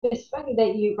it's funny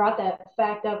that you brought that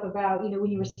fact up about, when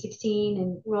you were 16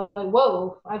 and we're like,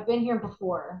 whoa, I've been here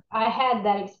before. I had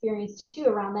that experience too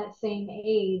around that same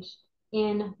age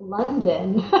in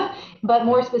London, but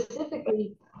more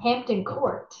specifically, Hampton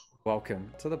Court.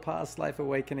 Welcome to the Past Life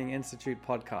Awakening Institute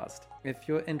podcast. If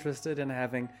you're interested in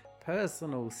having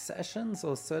personal sessions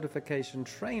or certification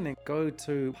training, go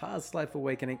to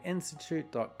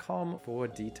pastlifeawakeninginstitute.com for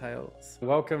details.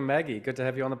 Welcome, Maggie. Good to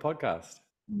have you on the podcast.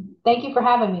 Thank you for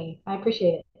having me. I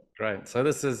appreciate it. Great. So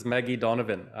this is Maggie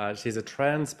Donovan. She's a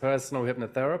transpersonal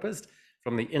hypnotherapist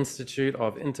from the Institute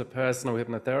of Interpersonal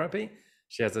Hypnotherapy.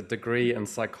 She has a degree in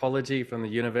psychology from the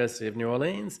University of New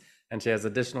Orleans, and she has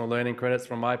additional learning credits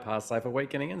from my Past Life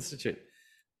Awakening Institute.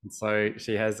 And so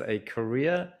she has a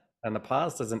career in the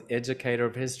past as an educator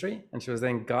of history, and she was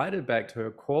then guided back to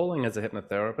her calling as a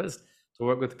hypnotherapist to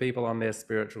work with people on their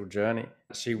spiritual journey.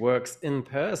 She works in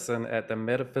person at the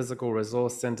Metaphysical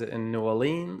Resource Center in New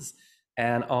Orleans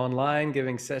and online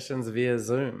giving sessions via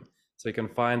Zoom. So you can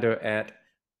find her at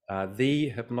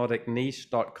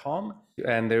thehypnoticniche.com,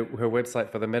 and her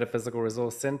website for the Metaphysical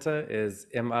Resource Center is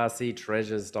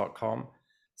mrctreasures.com.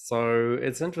 So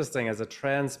it's interesting, as a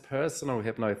transpersonal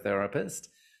hypnotherapist,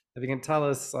 if you can tell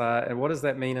us, what does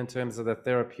that mean in terms of the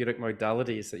therapeutic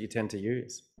modalities that you tend to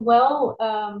use? Well,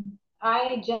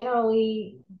 I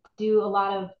generally do a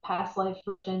lot of past life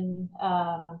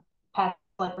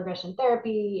regression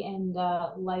therapy and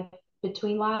life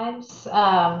between lives,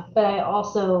 but I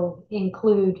also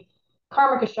include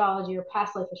karmic astrology or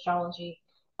past life astrology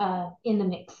in the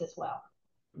mix as well.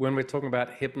 When we're talking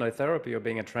about hypnotherapy or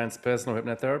being a transpersonal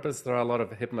hypnotherapist, there are a lot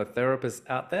of hypnotherapists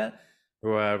out there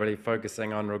who are really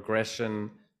focusing on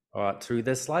regression to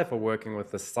this life or working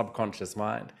with the subconscious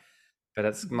mind. But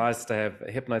it's nice to have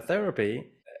hypnotherapy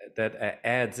that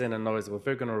adds in and knows, well, if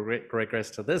we're going to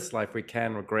regress to this life, we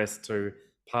can regress to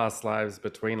past lives,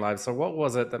 between lives. So what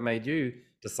was it that made you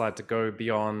decide to go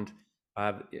beyond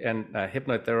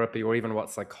hypnotherapy, or even what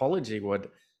psychology would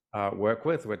work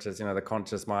with, which is, the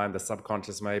conscious mind, the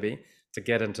subconscious maybe, to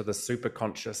get into the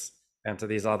superconscious and to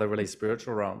these other really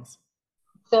spiritual realms?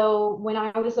 So when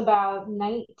I was about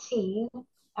 19,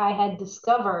 I had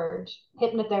discovered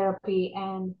hypnotherapy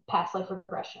and past life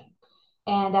regression.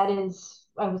 And I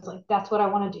was like, that's what I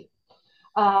want to do.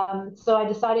 So I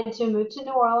decided to move to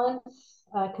New Orleans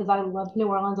because I love New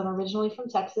Orleans. I'm originally from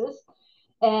Texas.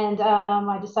 And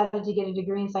I decided to get a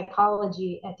degree in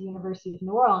psychology at the University of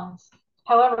New Orleans.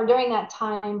 However, during that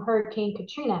time, Hurricane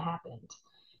Katrina happened,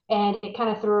 and it kind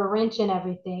of threw a wrench in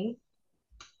everything.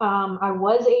 I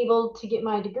was able to get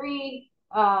my degree,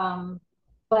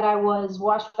 but I was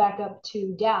washed back up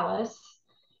to Dallas,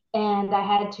 and I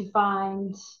had to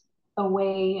find a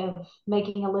way of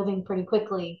making a living pretty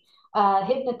quickly.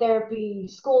 Hypnotherapy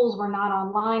schools were not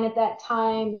online at that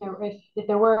time. If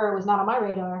there were, it was not on my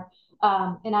radar.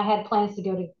 And I had plans to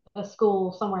go to a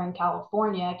school somewhere in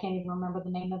California. I can't even remember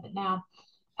the name of it now,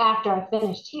 after I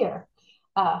finished here.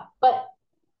 But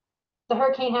the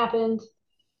hurricane happened.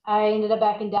 I ended up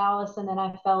back in Dallas, and then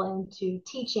I fell into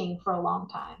teaching for a long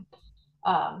time.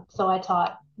 So I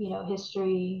taught,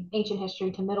 history, ancient history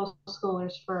to middle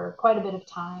schoolers for quite a bit of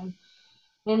time.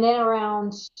 And then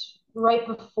around right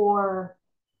before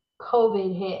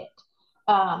COVID hit,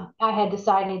 I had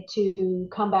decided to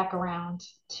come back around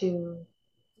to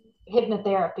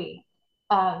hypnotherapy.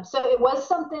 So it was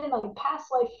something like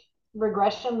past life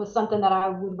regression was something that I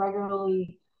would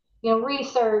regularly,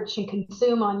 research and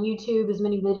consume on YouTube, as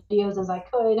many videos as I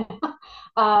could.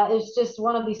 It's just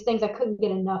one of these things I couldn't get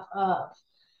enough of.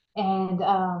 And,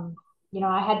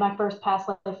 I had my first past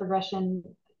life regression,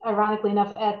 ironically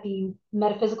enough, at the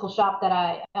metaphysical shop that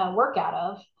I work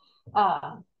out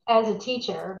of as a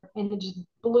teacher, and it just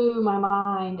blew my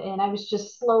mind. And I was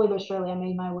just slowly but surely, I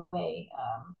made my way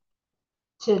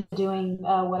to doing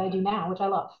what I do now, which I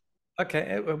love.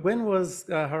 Okay, when was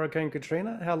Hurricane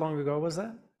Katrina? How long ago was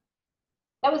that?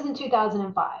 That was in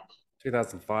 2005.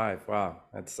 2005. Wow,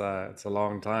 it's a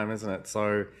long time, isn't it?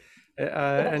 So,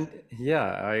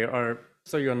 Yes.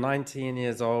 so you're 19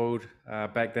 years old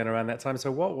back then, around that time.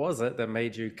 So what was it that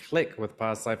made you click with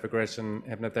past life regression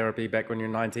hypnotherapy back when you're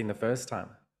 19 the first time?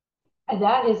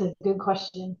 That is a good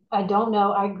question. I don't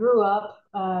know. I grew up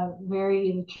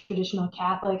very traditional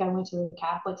Catholic. I went to a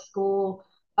Catholic school.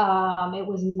 It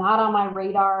was not on my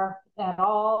radar at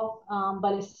all.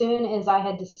 But as soon as I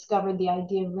had discovered the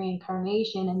idea of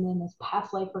reincarnation and then this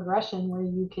past life regression where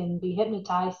you can be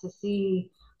hypnotized to see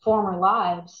former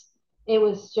lives, it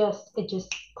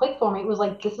just clicked for me. It was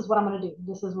like, this is what I'm going to do.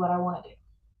 This is what I want to do.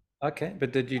 Okay,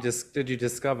 but did you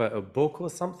discover a book or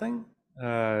something?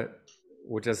 Or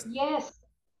just Yes.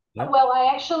 Yeah. Well,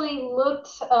 I actually looked,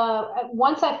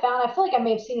 once I found, I feel like I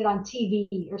may have seen it on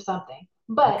TV or something, Okay.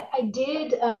 but I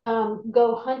did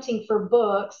go hunting for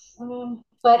books.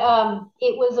 But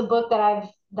it was a book that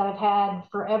I've had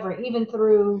forever, even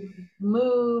through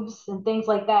moves and things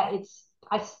like that.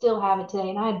 I still have it today,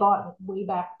 and I bought it way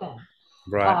back then.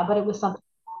 Right. But it was something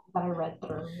that I read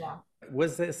through. Yeah.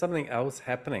 Was there something else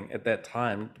happening at that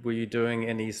time? Were you doing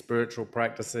any spiritual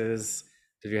practices?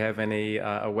 Did you have any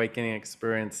awakening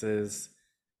experiences?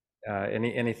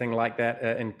 Anything like that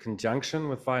in conjunction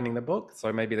with finding the book?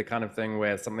 So maybe the kind of thing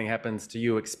where something happens to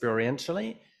you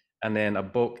experientially, and then a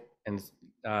book, and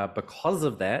because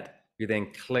of that, you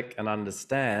then click and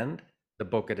understand the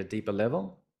book at a deeper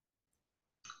level.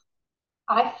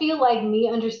 I feel like me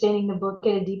understanding the book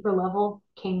at a deeper level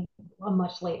came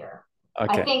much later. I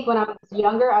Okay, think when I was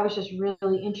younger, I was just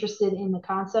really interested in the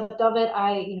concept of it.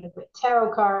 Read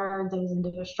tarot cards. I was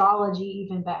into astrology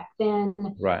even back then.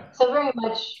 right. So very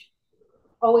much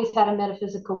always had a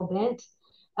metaphysical bent.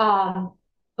 Um,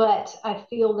 but I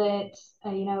feel that,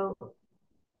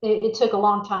 it took a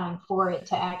long time for it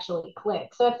to actually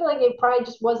click. So I feel like it probably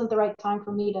just wasn't the right time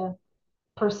for me to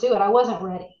pursue it. I wasn't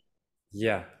ready.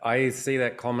 Yeah, I see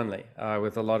that commonly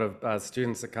with a lot of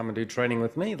students that come and do training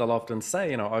with me. They'll often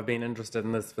say, I've been interested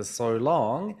in this for so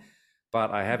long, but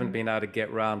I haven't Mhm. been able to get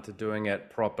around to doing it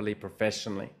properly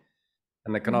professionally.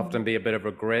 And there can often Mhm. be a bit of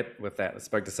regret with that. I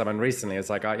spoke to someone recently. It's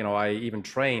like, I even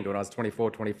trained when I was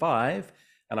 24, 25,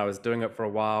 and I was doing it for a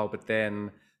while, but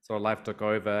then sort of life took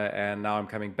over, and now I'm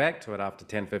coming back to it after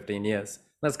 10, 15 years.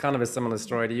 That's kind of a similar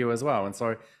story to you as well. And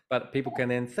so, but people can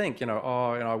then think,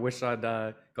 oh, I wish I'd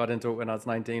got into it when I was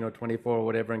 19 or 24 or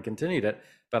whatever and continued it.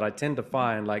 But I tend to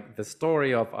find like the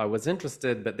story of I was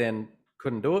interested, but then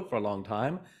couldn't do it for a long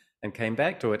time and came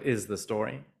back to it is the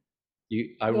story.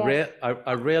 Yes.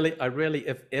 I rarely,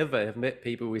 if ever, have met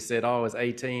people who said, "Oh, I was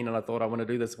 18 and I thought I want to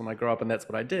do this when I grow up, and that's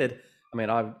what I did." I mean,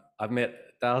 I've met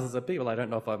thousands of people. I don't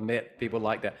know if I've met people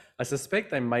like that. I suspect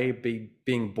they may be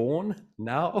being born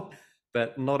now,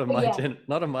 but Yeah.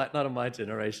 not of my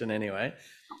generation anyway.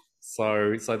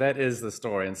 So that is the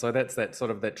story, and so that's that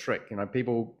sort of that trick.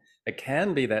 People, it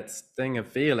can be that thing of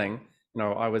feeling,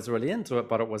 I was really into it,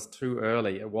 but it was too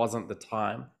early. It wasn't the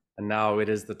time, and now it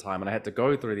is the time. And I had to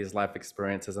go through these life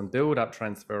experiences and build up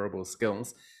transferable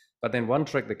skills. But then one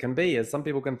trick that can be is some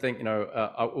people can think,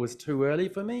 it was too early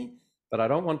for me, but I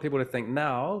don't want people to think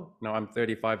now, I'm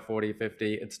 35, 40,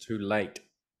 50, it's too late.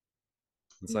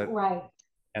 And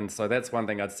so Right. that's one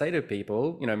thing I'd say to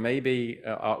people, maybe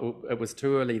it was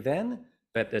too early then,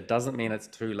 but it doesn't mean it's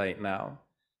too late now.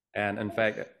 And in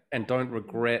fact, and don't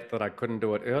regret that I couldn't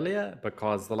do it earlier,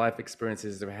 because the life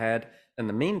experiences I've had in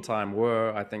the meantime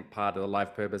were, I think, part of the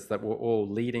life purpose that were all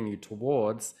leading you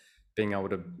towards being able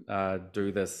to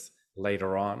do this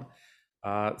later on.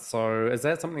 So is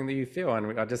that something that you feel?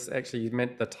 And I just actually, you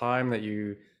meant the time that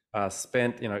you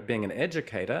spent, being an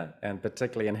educator, and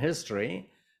particularly in history.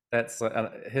 That's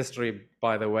history,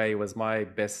 by the way, was my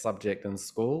best subject in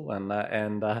school, and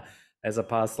as a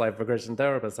past life regression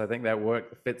therapist, I think that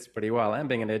work fits pretty well. And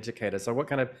being an educator, so what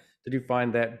kind of did you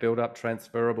find that build up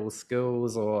transferable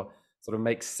skills, or sort of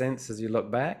make sense as you look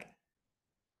back?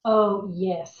 Oh,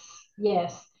 yes.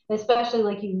 Yes. Especially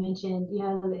like you mentioned,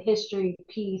 the history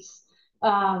piece.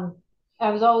 Um, I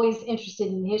was always interested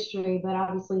in history, but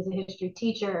obviously as a history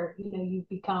teacher, you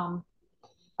become,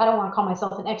 I don't want to call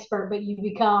myself an expert, but you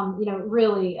become,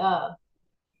 really,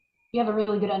 you have a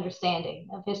really good understanding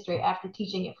of history after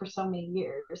teaching it for so many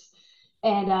years.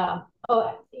 And,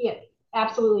 oh, yeah,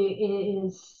 absolutely. It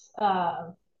is,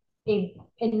 a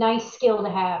nice skill to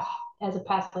have as a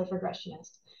past life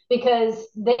regressionist, because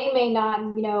they may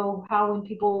not know how, when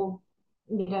people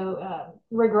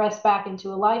regress back into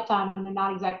a lifetime and they're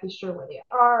not exactly sure where they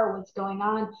are, what's going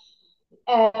on.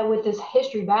 With this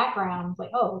history background, it's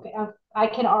like, oh, okay, I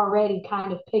can already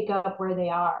kind of pick up where they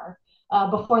are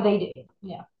before they do.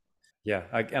 Yeah. Yeah,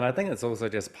 and I think it's also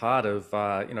just part of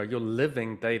you're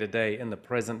living day to day in the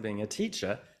present, being a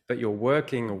teacher, but your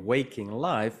working, waking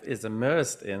life is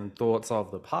immersed in thoughts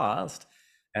of the past,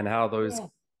 and how those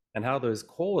Yeah.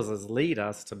 causes lead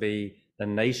us to be the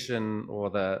nation, or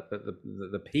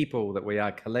the people that we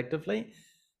are collectively,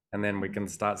 and then we can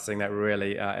start seeing that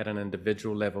really at an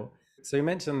individual level. So you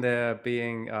mentioned there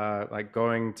being like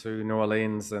going to New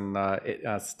Orleans and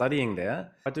studying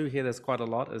there. I do hear this quite a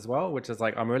lot as well, which is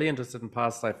like I'm really interested in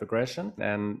past life regression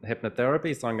and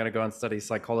hypnotherapy, so I'm going to go and study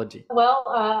psychology. Well,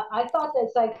 I thought that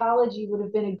psychology would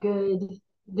have been a good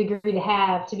degree to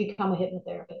have to become a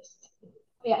hypnotherapist.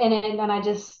 Yeah, and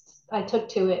I took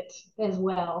to it as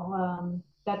well.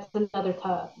 That's another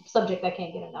subject I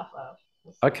can't get enough of.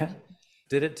 Okay.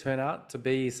 did it turn out to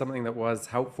be something that was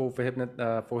helpful for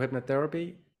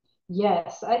hypnotherapy?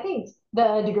 Yes, I think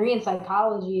the degree in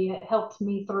psychology helped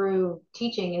me through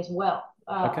teaching as well.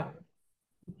 Okay.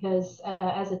 Because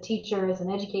as a teacher, as an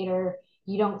educator,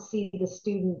 you don't see the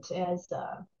student as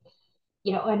a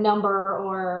number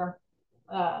or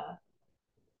uh,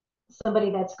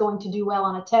 somebody that's going to do well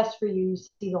on a test for you. You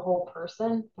see the whole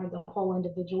person or the whole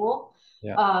individual.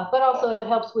 Yeah. But also it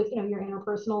helps with your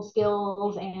interpersonal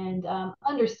skills and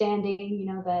understanding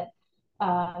that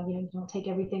you don't take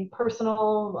everything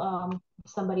personal.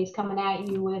 If somebody's coming at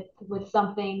you with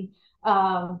something,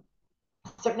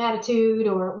 certain attitude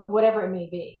or whatever it may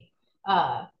be,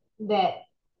 that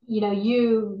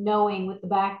you knowing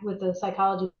with the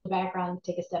psychology background,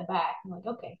 take a step back and like,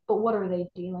 okay, but what are they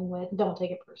dealing with? Don't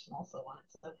take it personal, so on and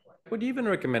so forth. Would you even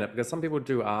recommend it? Because some people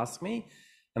do ask me,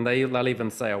 and they'll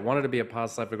even say, I wanted to be a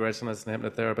past life regressionist and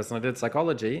hypnotherapist, and I did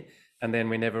psychology, and then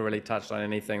we never really touched on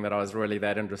anything that I was really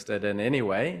that interested in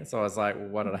anyway. So I was like,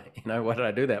 well, what did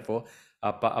I do that for?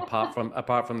 But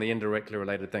apart from the indirectly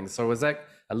related things. So was that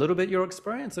a little bit your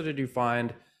experience, or did you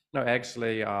find, no,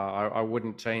 actually, I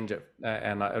wouldn't change it,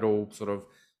 and it all sort of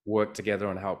worked together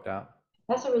and helped out?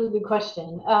 That's a really good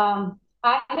question.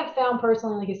 I have found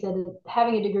personally, like I said,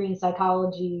 having a degree in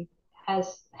psychology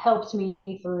has helped me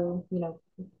through,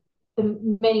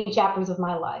 the many chapters of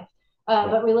my life. Yeah.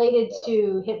 But related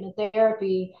to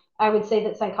hypnotherapy, I would say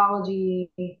that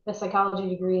a psychology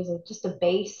degree is just a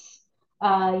base,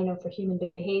 for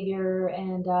human behavior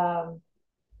and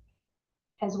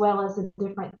as well as the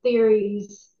different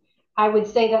theories. I would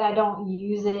say that I don't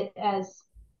use it as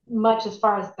much as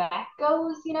far as that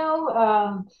goes.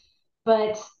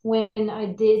 But when I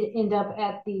did end up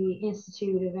at the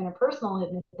Institute of Interpersonal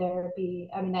Hypnotherapy,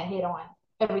 I mean, that hit on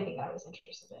everything that I was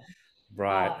interested in.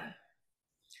 Right.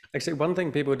 Actually, one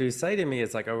thing people do say to me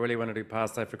is like, I really want to do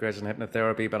past life regression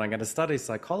hypnotherapy, but I'm going to study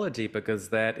psychology because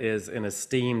that is an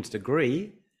esteemed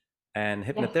degree. And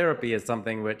Yes. hypnotherapy is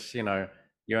something which,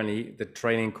 the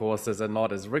training courses are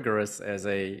not as rigorous as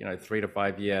a, 3 to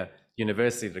 5 year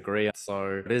university degree.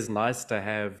 So it is nice to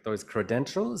have those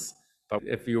credentials. But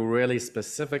if you're really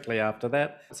specifically after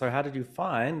that, so how did you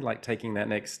find like taking that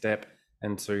next step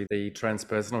into the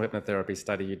transpersonal hypnotherapy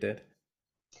study you did?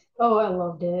 Oh, I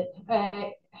loved it.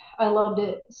 I loved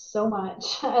it so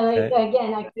much. Okay.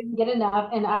 Again, I couldn't get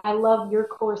enough, and I love your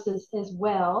courses as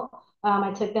well.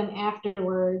 I took them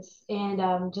afterwards,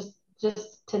 and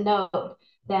just to note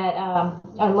that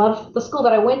I love the school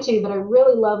that I went to, but I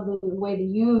really love the way that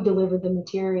you delivered the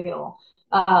material,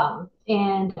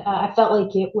 and I felt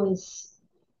like it was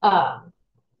um,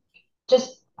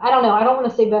 just I don't know. I don't want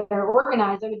to say better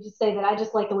organized. I would just say that I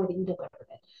just like the way that you delivered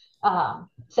it.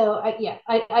 So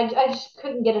I just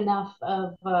couldn't get enough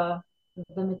of the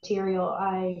material.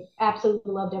 I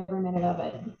absolutely loved every minute of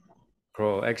it.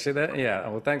 Cool. Actually, yeah.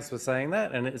 Well, thanks for saying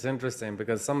that. And it's interesting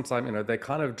because sometimes, the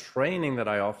kind of training that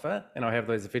I offer, and I have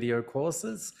those video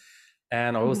courses,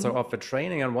 and I also Mm-hmm. offer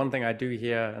training. And one thing I do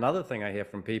hear, another thing I hear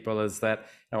from people is that,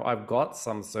 I've got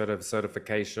some sort of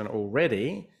certification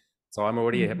already. So I'm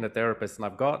already a Mm-hmm. hypnotherapist and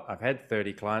I've had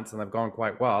 30 clients and they've gone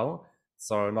quite well.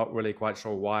 So I'm not really quite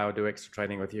sure why I'll do extra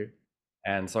training with you.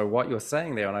 And so what you're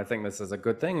saying there, and I think this is a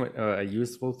good thing, a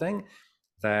useful thing,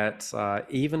 that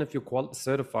even if you're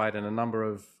certified in a number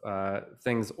of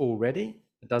things already,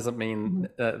 it doesn't mean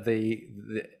Mm-hmm.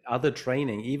 the other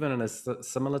training, even in a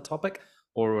similar topic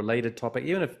or a related topic,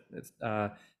 even if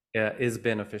it is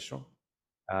beneficial.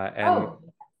 And Oh,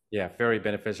 yeah, very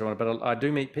beneficial. But I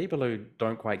do meet people who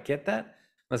don't quite get that.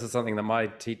 This is something that my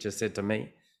teacher said to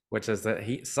me, which is that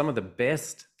some of the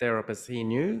best therapists he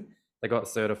knew, they got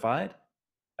certified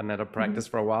and they'd have mm-hmm. practiced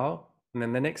for a while. And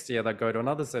then the next year they'd go to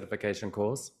another certification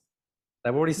course.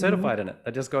 They were already Mm-hmm. certified in it.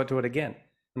 They just go to it again.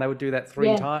 And they would do that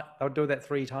three Yes, times. They would do that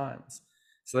 3 times.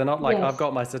 So they're not like, I've yes,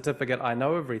 got my certificate, I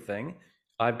know everything.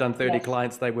 I've done 30 yes,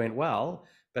 clients, they went well.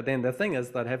 But then the thing is,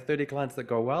 they'd have 30 clients that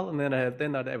go well, and then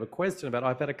I'd have a question about,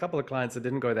 I've had a couple of clients that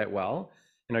didn't go that well.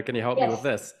 Can you help me with yes,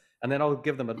 this? And then I'll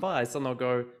give them advice, and they'll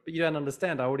go, but you don't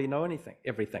understand. I already know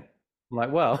everything. I'm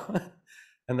like, well,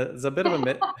 and there's a bit of a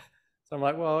myth. So I'm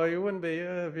like, well, you wouldn't be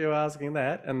if you're asking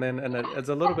that. And it's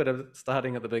a little bit of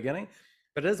starting at the beginning,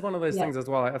 but it is one of those yes. things as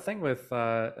well. I think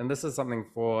and this is something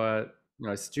for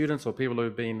students or people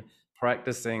who've been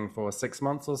practicing for 6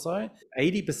 months or so.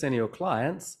 80% of your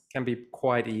clients can be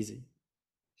quite easy.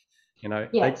 They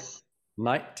Yes.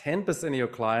 10% of your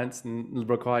clients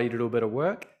require you to do a bit of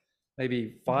work.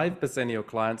 Maybe Mm-hmm. 5% of your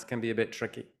clients can be a bit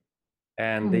tricky.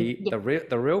 And Mm-hmm.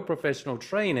 the real professional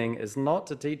training is not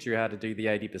to teach you how to do the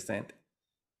 80%.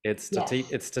 It's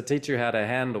Yes. to teach you how to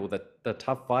handle the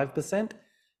tough 5%.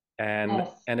 Yes.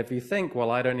 And if you think,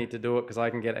 well, I don't need to do it because I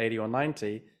can get 80 or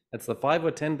 90, it's the 5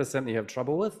 or 10% that you have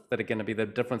trouble with that are going to be the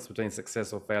difference between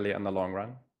success or failure in the long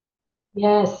run.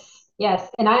 Yes, yes.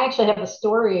 And I actually have a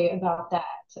story about that.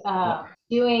 Yeah.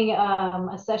 Doing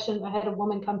a session, I had a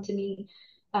woman come to me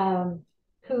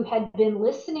who had been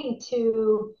listening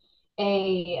to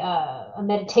a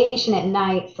meditation at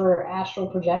night for astral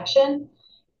projection.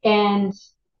 And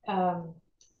um,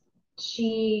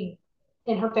 she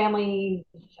and her family,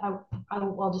 I,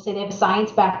 I'll just say they have a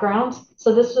science background.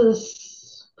 So this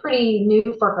was pretty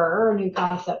new for her, a new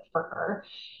concept for her.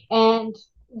 And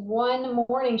one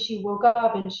morning she woke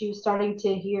up and she was starting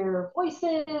to hear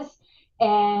voices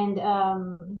and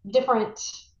different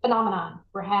phenomenon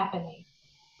were happening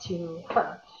to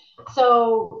her.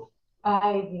 So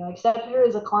I, accepted her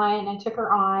as a client and I took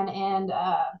her on and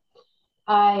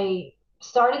I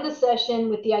started the session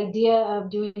with the idea of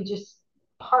doing just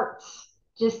parts,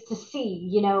 just to see,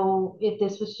 if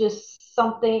this was just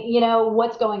something,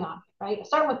 what's going on, right? I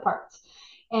started with parts.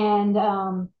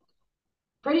 And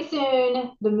pretty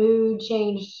soon the mood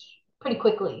changed pretty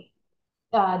quickly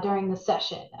during the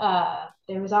session.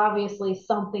 There was obviously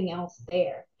something else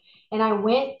there. And I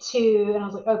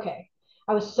was like, okay,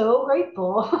 I was so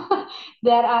grateful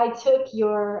that I took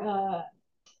your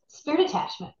spirit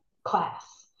attachment class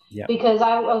Yeah. because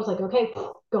I was like, okay,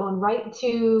 going right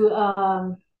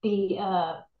to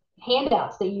the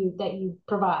handouts that you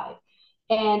provide,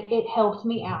 and it helped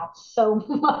me out so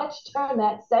much during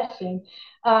that session.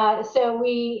 So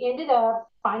we ended up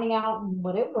finding out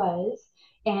what it was,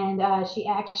 and she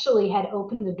actually had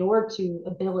opened the door to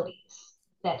abilities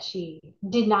that she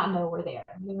did not know were there.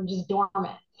 They were just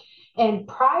dormant. And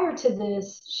prior to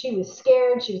this, she was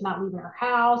scared. She was not leaving her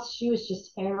house. She was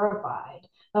just terrified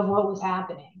of what was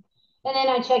happening. And then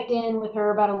I checked in with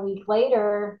her about a week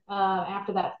later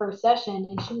after that first session,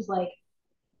 and she was like,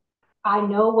 I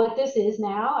know what this is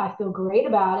now. I feel great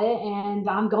about it, and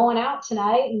I'm going out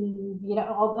tonight. And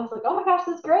I was like, oh my gosh,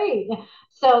 that's great.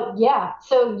 So yeah,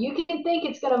 so you can think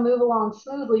it's going to move along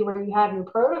smoothly where you have your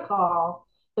protocol,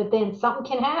 but then something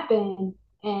can happen,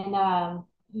 and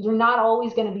you're not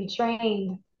always going to be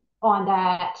trained on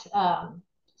that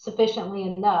sufficiently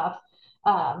enough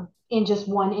in just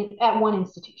at one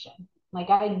institution. Like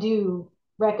I do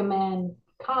recommend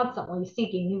constantly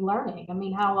seeking new learning. I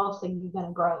mean, how else are you going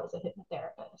to grow as a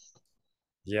hypnotherapist?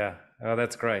 Yeah. Oh,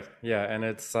 that's great. Yeah, and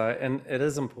it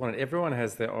is important. Everyone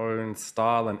has their own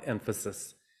style and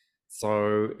emphasis.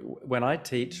 So when I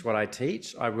teach what I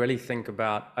teach, I really think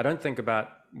about, I don't think about,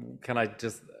 can I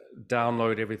just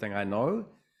download everything I know?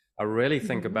 I really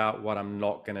think Mm-hmm. about what I'm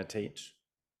not going to teach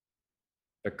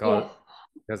because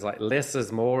Yes. like less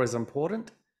is more is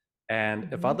important. And if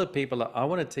Mm-hmm. other people I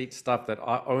want to teach stuff that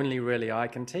only really I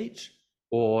can teach,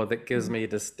 or that gives Mm-hmm. me a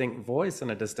distinct voice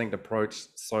and a distinct approach,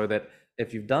 so that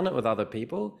if you've done it with other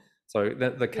people, so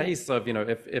the Yes. case of,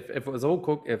 if it was all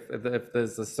cooked, if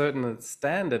there's a certain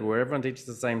standard where everyone teaches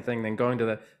the same thing, then going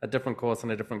to a different course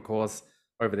and a different course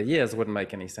over the years wouldn't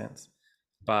make any sense.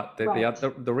 But Right.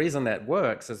 the reason that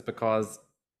works is because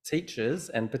teachers,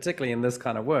 and particularly in this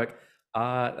kind of work,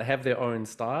 have their own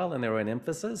style and their own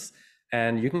emphasis.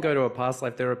 And you can go to a past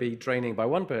life therapy training by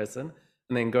one person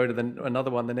and then go to another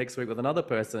one the next week with another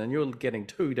person, and you're getting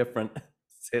two different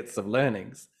sets of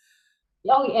learnings.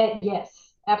 Oh, yeah. Yes.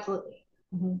 Absolutely.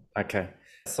 Mm-hmm. Okay.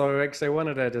 So actually, I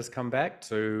wanted to just come back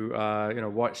to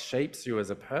what shapes you as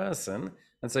a person.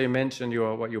 And so you mentioned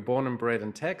you're born and bred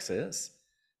in Texas.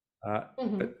 Uh,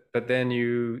 Mm-hmm. but then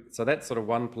so that's sort of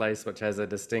one place which has a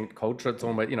distinct culture. It's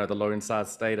almost, the Lone Star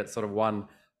State. It's sort of one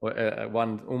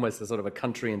almost a sort of a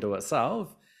country into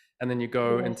itself. And then you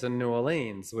go Yes. into New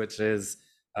Orleans, which is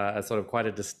a sort of quite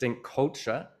a distinct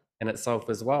culture in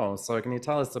itself as well. So can you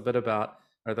tell us a bit about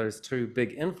those two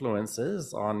big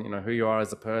influences on who you are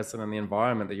as a person and the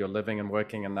environment that you're living and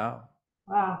working in now?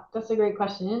 Wow, that's a great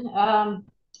question.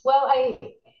 Well,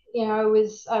 I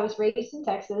was raised in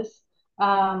Texas,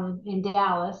 in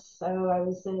Dallas, so I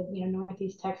was in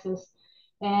Northeast Texas,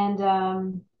 and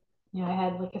I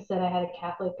had, like I said, I had a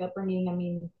Catholic upbringing. I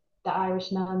mean, the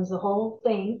Irish nuns, the whole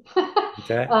thing.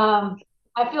 Okay. um,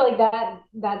 I feel like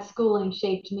that schooling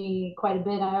shaped me quite a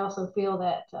bit. I also feel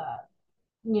that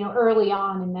early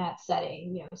on in that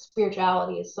setting,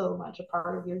 spirituality is so much a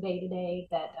part of your day to day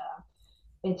that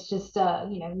it's just a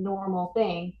normal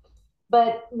thing.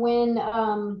 But when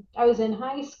I was in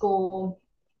high school,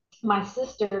 my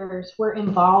sisters were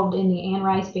involved in the Anne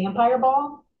Rice Vampire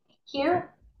Ball Okay.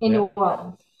 here in Yeah. New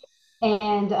Orleans.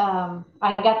 And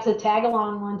I got to tag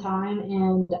along one time,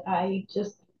 and I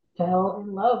just fell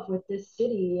in love with this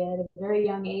city at a very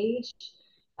young age.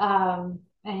 And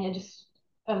I just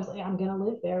I was like, I'm gonna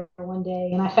live there one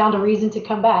day, and I found a reason to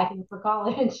come back for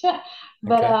college.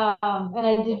 But Okay. and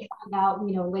I did find out,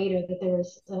 later that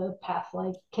there's a past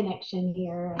life connection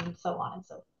here, and so on and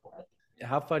so forth.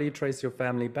 How far do you trace your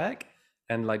family back?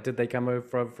 And like, did they come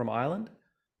over from Ireland?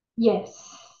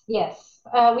 Yes, yes.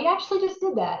 We actually just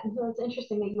did that. So it's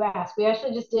interesting that you asked. We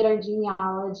actually just did our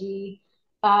genealogy,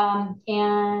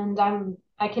 and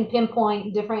I can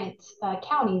pinpoint different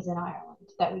counties in Ireland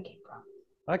that we came from.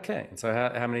 Okay. And so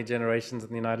how many generations in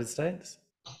the United States?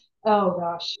 Oh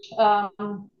gosh.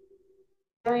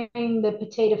 During the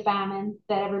potato famine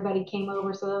that everybody came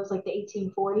over, so that was like the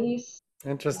 1840s.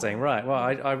 Interesting, Uh, right? Well,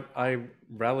 I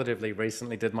relatively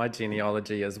recently did my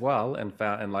genealogy as well, and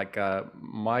found and like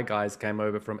my guys came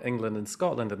over from England and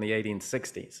Scotland in the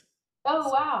 1860s. oh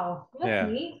wow, that's Yeah,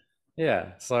 neat.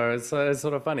 yeah. So it's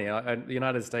sort of funny. The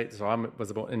United States. So I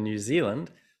was born in New Zealand,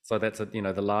 so that's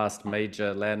the last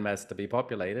major landmass to be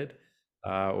populated,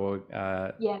 or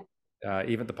Yeah.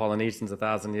 even the Polynesians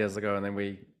 1,000 years ago, and then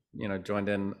we joined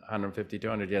in 150,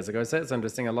 200 years ago. So it's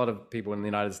interesting. A lot of people in the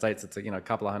United States, it's a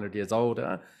couple of hundred years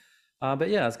older. But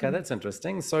yeah, okay, Mm. that's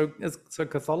interesting. So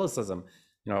Catholicism,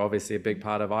 obviously a big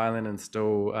part of Ireland, and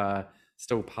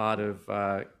still part of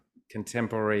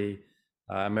contemporary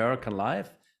American life.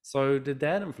 So did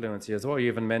that influence you as well? You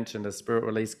even mentioned a spirit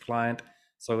release client.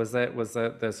 So was that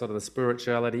the sort of the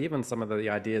spirituality, even some of the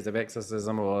ideas of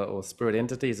exorcism or spirit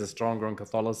entities, are stronger in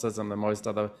Catholicism than most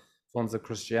other forms of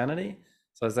Christianity?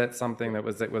 So is that something that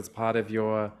was part of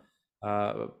your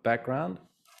background?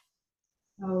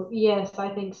 Oh yes, I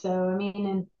think so. I mean,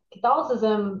 and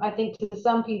Catholicism, I think to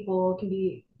some people can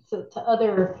be, so to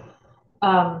other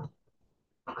um,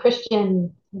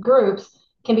 Christian groups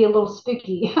can be a little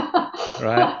spooky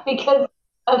Right. because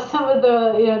of some of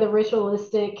the the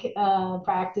ritualistic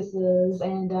practices,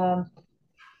 and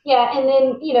yeah, and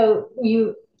then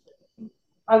you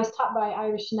I was taught by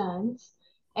Irish nuns,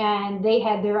 and they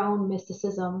had their own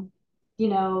mysticism,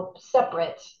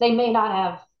 separate. They may not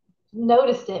have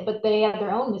noticed it, but they had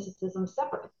their own mysticism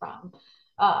separate from,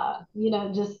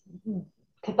 just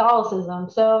Catholicism.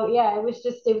 So yeah,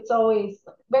 it's always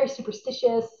very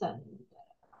superstitious, and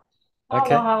I don't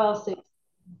know Okay. how else to,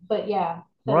 but yeah.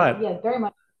 So Right. yeah, very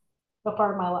much a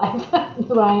part of my life,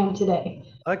 who I am today.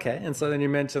 Okay. And so then you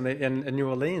mentioned that in New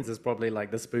Orleans is probably like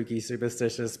the spooky,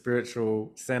 superstitious,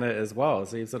 spiritual center as well.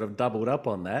 So you've sort of doubled up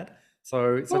on that.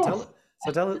 So Yes. tell,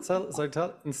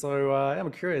 and so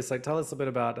I'm curious. Like, tell us a bit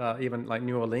about even like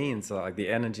New Orleans, like the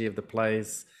energy of the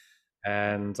place,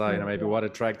 and Oh maybe yeah. what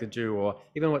attracted you, or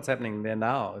even what's happening there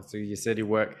now. So you said you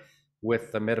work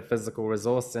with the Metaphysical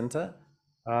Resource Center.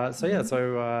 So yeah, Mhm. so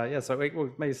yeah, so well,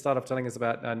 maybe start off telling us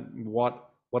about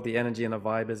what the energy and the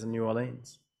vibe is in New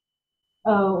Orleans.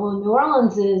 Oh well, New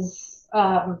Orleans is.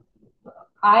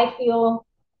 I feel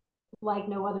like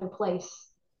no other place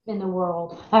in the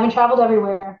world. I haven't traveled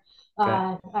everywhere.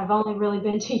 Okay. I've only really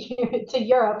been to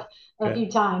Europe a Okay.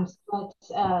 few times, but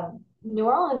New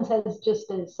Orleans has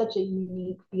just such a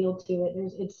unique feel to it.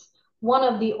 It's one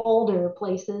of the older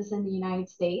places in the United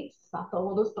States. It's not the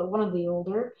oldest, but one of the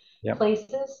older Yep.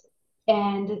 places.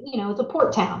 And it's a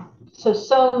port town.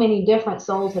 So many different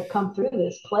souls have come through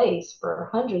this place for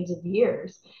hundreds of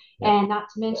years, Yep. and not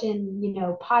to mention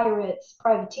pirates,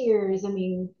 privateers, I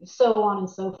mean, so on and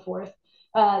so forth.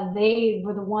 They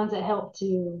were the ones that helped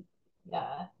to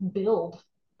build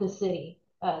the city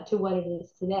to what it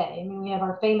is today. I mean, we have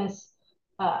our famous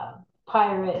uh,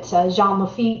 pirate Jean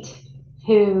Lafitte,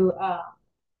 who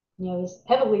is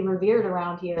heavily revered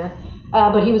around here,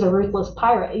 but he was a ruthless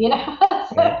pirate,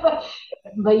 Right.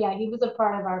 but yeah, he was a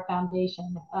part of our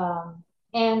foundation,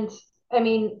 and I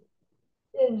mean,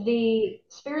 the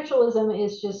spiritualism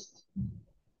is just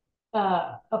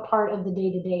a part of the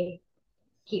day to day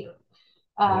here.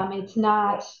 Yep. It's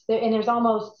not, and there's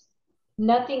almost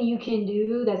nothing you can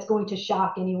do that's going to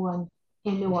shock anyone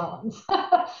in New Orleans.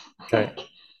 Okay. Like,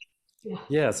 yeah.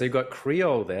 Yeah, so you've got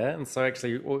Creole there. And so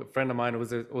actually a friend of mine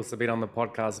was also been on the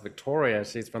podcast, Victoria.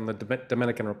 She's from the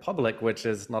Dominican Republic, which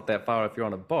is not that far if you're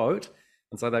on a boat.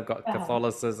 And so they've got uh,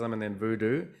 Catholicism and then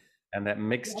voodoo and that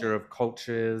mixture yes. of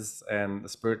cultures and the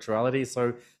spirituality.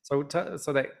 So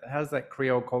that how's that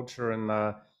Creole culture and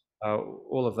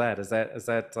all of that? Is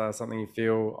that something you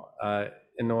feel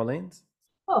in New Orleans?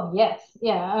 Oh yes,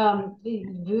 yeah. The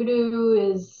voodoo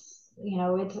is,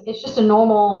 it's just a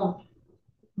normal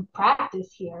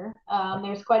practice here.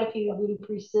 There's quite a few voodoo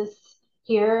priestess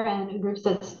here and groups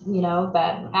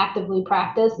that actively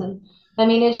practice, and I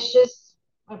mean it's just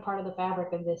a part of the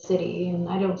fabric of this city, and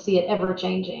I don't see it ever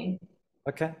changing.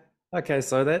 Okay. Okay,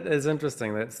 so that is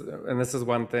interesting. And this is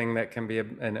one thing that can be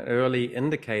an early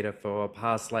indicator for a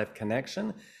past life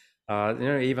connection.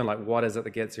 Even like what is it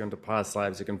that gets you into past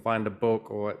lives? You can find a book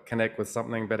or connect with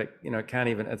something, but it can't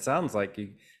even, it sounds like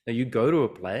you go to a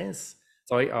place.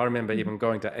 So I remember even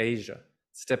going to Asia,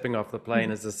 stepping off the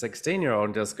plane as a 16-year-old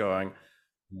and just going,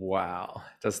 wow,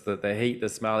 just the heat, the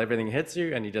smell, everything hits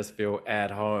you and you just feel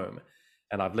at home.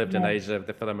 And I've lived in Yes.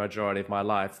 Asia for the majority of my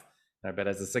life. But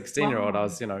as a 16-year-old, I Wow.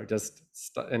 was, just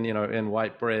in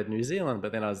white bread, New Zealand,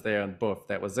 but then I was there and boof,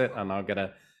 that was it. And I'm going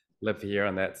to live here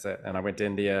and that's it. And I went to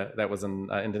India, that was in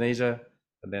Indonesia.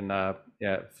 And then, a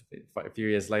few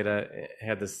years later,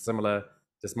 had this similar,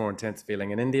 just more intense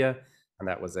feeling in India. And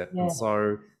that was it. And Yes.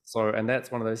 and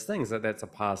that's one of those things that's a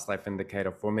past life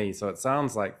indicator for me. So it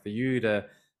sounds like for you to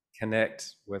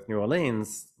connect with New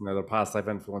Orleans, the past life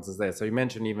influence is there. So you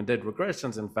mentioned you even did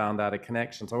regressions and found out a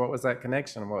connection. So what was that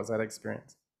connection? What was that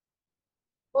experience?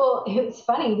 Well, it was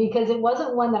funny because it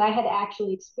wasn't one that I had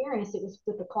actually experienced. It was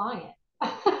with a client.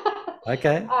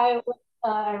 Okay. I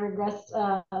regressed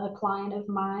a client of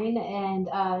mine,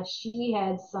 and she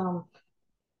had some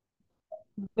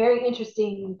very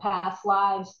interesting past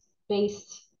lives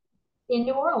based in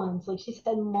New Orleans. Like she's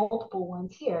had multiple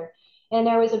ones here. And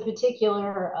there was a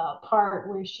particular part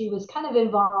where she was kind of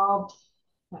involved,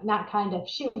 not kind of,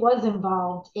 she was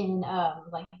involved in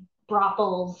like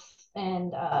brothels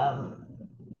and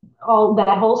all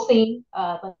that whole scene,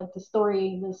 like the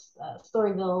story, this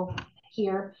Storyville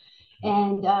here.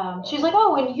 And she's like,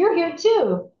 oh, and you're here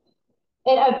too.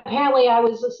 And apparently I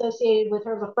was associated with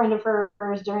her as a friend of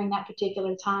hers during that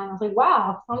particular time. I was like,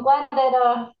 wow, I'm glad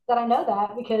that I know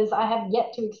that because I have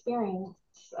yet to experience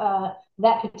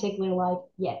that particular life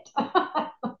yet.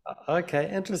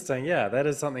 Okay, interesting. Yeah, that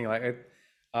is something like it.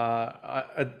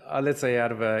 Let's say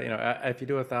out of if you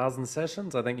do 1,000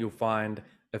 sessions, I think you'll find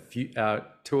a few,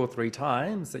 2 or 3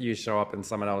 times that you show up in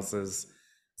someone else's.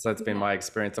 So it's been Yeah. my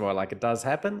experience about like it does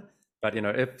happen. But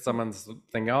if someone's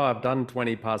thinking, oh, I've done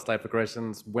 20 past life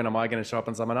regressions, when am I going to show up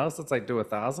in someone else? It's like do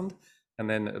 1,000, and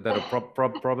then that'll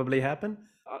probably happen.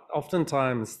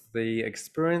 Oftentimes, the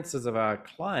experiences of our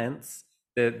clients,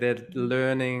 they're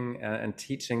learning and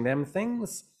teaching them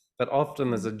things, but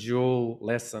often there's a dual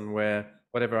lesson where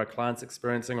whatever our client's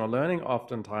experiencing or learning,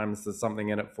 oftentimes there's something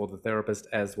in it for the therapist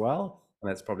as well, and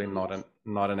that's probably not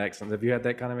an accident. Have you had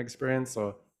that kind of experience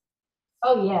or?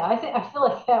 Oh yeah, I feel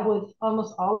like that with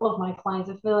almost all of my clients.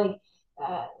 I feel like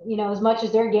as much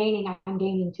as they're gaining, I'm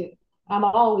gaining too. I'm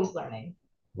always learning,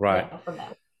 Right. from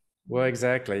them. Well,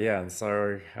 exactly, yeah. And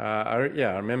so, I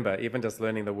remember even just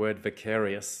learning the word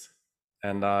vicarious.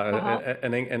 And Uh-huh.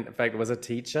 in fact, it was a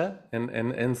teacher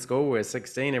in school. We're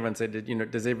 16. Everyone said,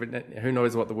 who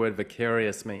knows what the word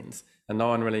vicarious means? And no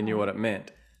one really knew what it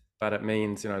meant. But it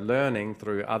means, learning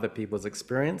through other people's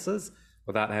experiences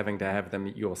without having to have them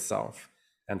yourself.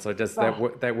 And so just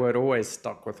Right. that word always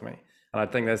stuck with me. And I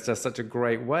think that's just such a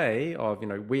great way of,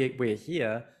 we're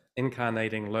here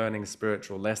incarnating, learning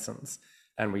spiritual lessons.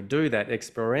 And we do that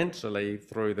experientially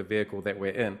through the vehicle that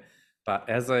we're in. But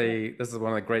Yeah. this is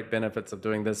one of the great benefits of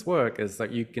doing this work is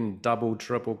that you can double,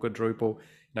 triple, quadruple.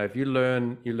 If you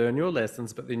learn your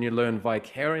lessons, but then you learn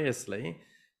vicariously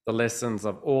the lessons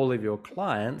of all of your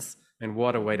clients, and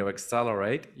what a way to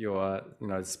accelerate your,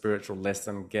 spiritual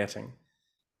lesson getting.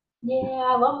 Yeah,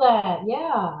 I love that.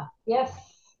 Yeah. Yes,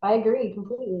 I agree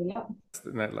completely. Yep.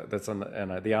 That's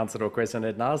the answer to a question I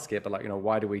didn't ask yet, but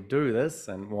why do we do this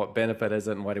and what benefit is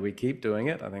it and why do we keep doing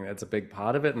it? I think that's a big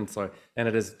part of it. And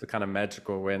it is the kind of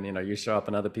magical when, you show up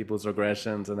in other people's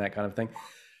regressions and that kind of thing.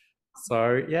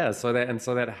 So yeah, so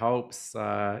that helps,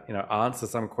 answer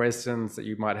some questions that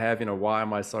you might have, why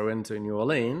am I so into New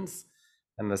Orleans?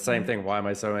 And the same Mhm. thing, why am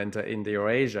I so into India or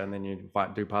Asia? And then you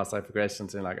do past life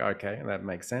regressions and you're like, okay, that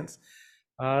makes sense.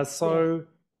 Uh, Yes. so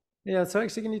yeah, so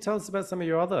actually, can you tell us about some of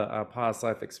your other past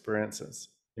life experiences?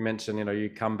 You mentioned, you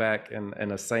come back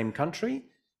in a same country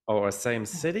or a same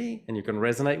city, and you can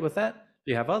resonate with that.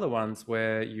 You have other ones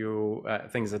where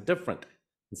things are different.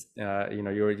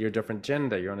 You're a different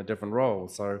gender, you're in a different role.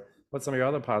 So, what's some of your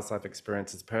other past life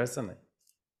experiences personally?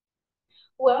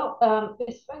 Well,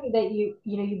 it's funny that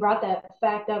you brought that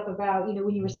fact up about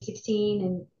when you were 16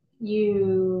 and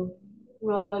you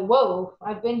were like, "Whoa,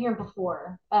 I've been here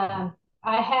before."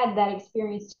 I had that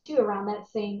experience too around that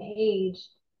same age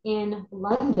in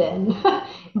London,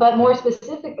 but more Yeah.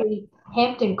 specifically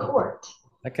Hampton Court.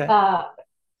 Okay. Uh,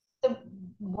 so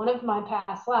one of my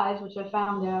past lives, which I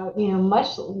found out,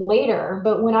 much later,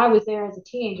 but when I was there as a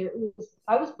teenager,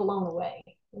 I was blown away.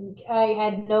 I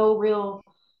had no real.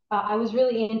 I was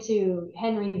really into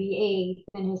Henry VIII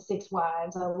and his 6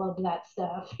 wives. I loved that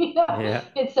stuff. Yeah.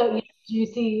 It's so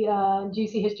juicy,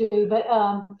 juicy history. But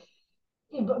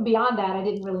beyond that, I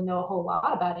didn't really know a whole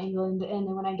lot about England. And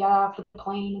then when I got off the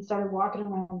plane and started walking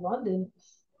around London,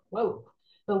 whoa.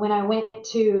 But when I went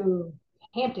to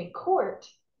Hampton Court,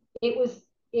 it was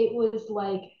it was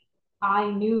like I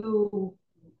knew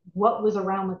what was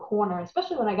around the corner,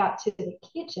 especially when I got to the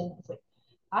kitchen. It's like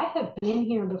I have been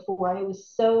here before. It was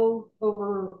so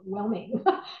overwhelming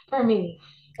for me.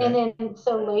 And Okay. then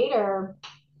so later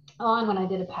on, when I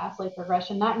did a past life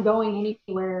regression, not going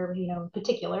anywhere, in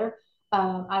particular,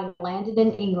 I landed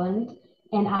in England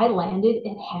and I landed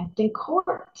in Hampton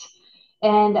Court.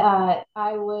 And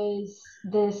I was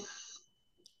this,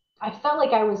 I felt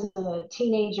like I was a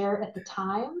teenager at the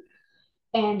time.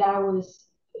 And I was,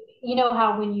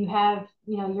 how when you have,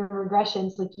 your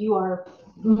regressions, like you are,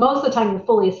 most of the time you're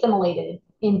fully assimilated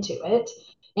into it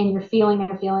and you're feeling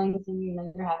their feelings and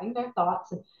you're having their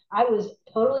thoughts. And I was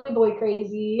totally boy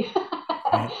crazy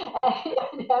Yeah.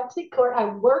 at Hampton Court. I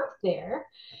worked there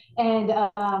and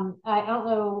I don't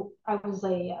know, I don't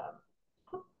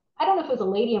know if it was a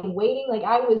lady in waiting. Like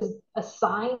I was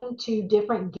assigned to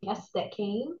different guests that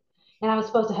came and I was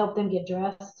supposed to help them get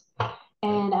dressed. Okay.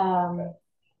 And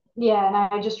yeah, and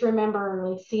I just remember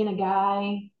like seeing a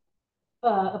guy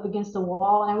up against the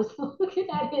wall, and I was looking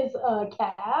at his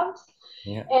calves,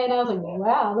 Yeah. and I was like,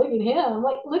 "Wow, look at him!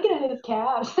 Like looking at his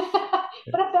calves."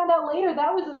 But I found out later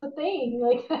that was a thing.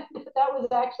 Like that was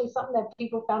actually something that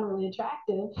people found really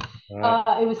attractive. All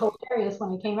right. It was hilarious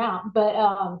when it came out, but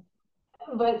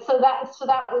so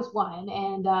that was one,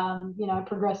 and I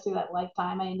progressed through that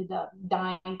lifetime. I ended up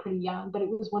dying pretty young, but it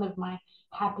was one of my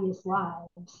happiest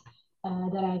lives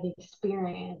that I've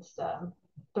experienced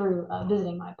through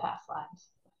visiting my past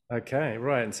lives. Okay,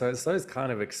 right. And so it's those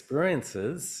kind of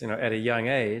experiences, at a young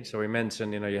age. So we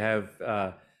mentioned, you have,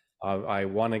 I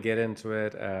want to get into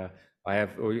it. I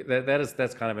have,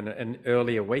 that's kind of an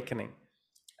early awakening.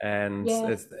 And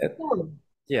Yes.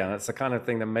 yeah, it's the kind of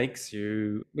thing that makes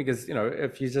you, because,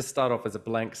 if you just start off as a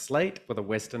blank slate with a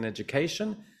Western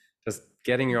education, just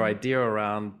getting your idea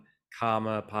around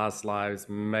karma, past lives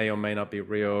may or may not be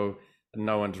real.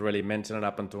 No one's really mentioned it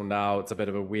up until now. It's a bit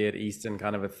of a weird Eastern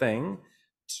kind of a thing.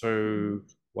 To,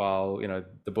 well,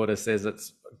 the Buddha says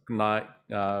it's not,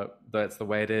 that's the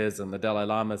way it is, and the Dalai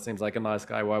Lama seems like a nice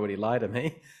guy. Why would he lie to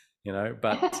me?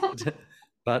 But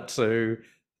but to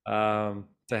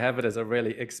have it as a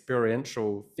really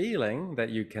experiential feeling that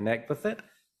you connect with it,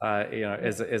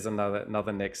 is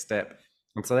another next step.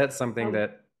 And so that's something Oh,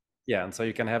 that, yeah, and so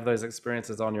you can have those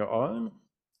experiences on your own,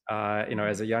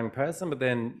 as a young person, but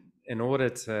then in order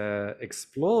to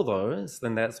explore those,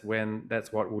 then that's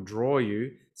what will draw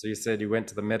you. So you said you went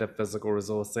to the Metaphysical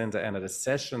Resource Center and at a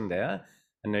session there,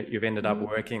 and that you've ended up mhm.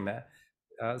 working there.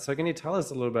 So can you tell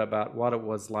us a little bit about what it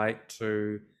was like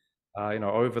to,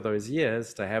 over those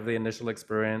years, to have the initial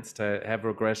experience, to have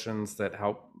regressions that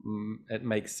help it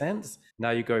make sense? Now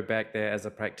you go back there as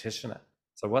a practitioner.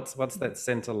 So what's that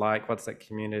center like? What's that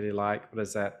community like? What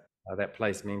does that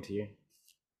place mean to you?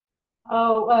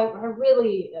 Oh, I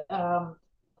really,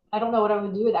 I don't know what I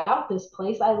would do without this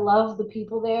place. I love the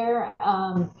people there.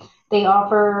 They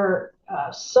offer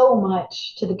so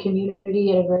much to the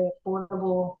community at a very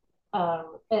affordable,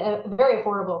 at very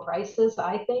affordable prices,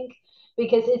 I think,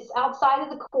 because it's outside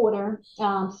of the quarter.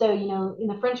 So, in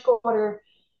the French Quarter,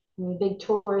 the big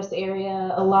tourist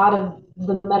area, a lot of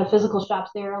the metaphysical shops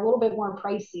there are a little bit more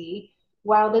pricey,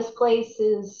 while this place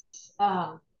is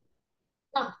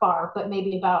not far, but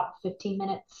maybe about 15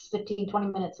 minutes, 15, 20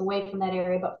 minutes away from that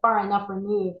area, but far enough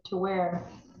removed to where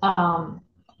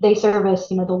they service,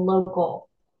 the local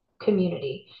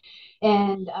community.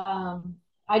 And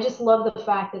I just love the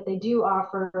fact that they do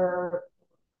offer,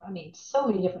 I mean, so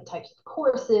many different types of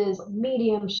courses,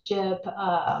 mediumship,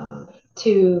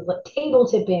 to like table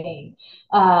tipping,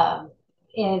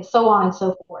 and so on and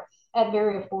so forth at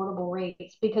very affordable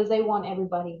rates because they want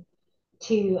everybody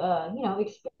to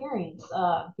experience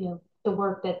the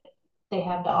work that they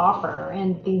have to offer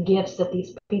and the gifts that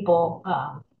these people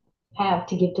have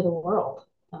to give to the world.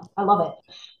 So I love it.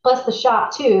 Plus the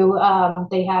shop too,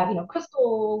 they have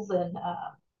crystals and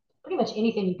pretty much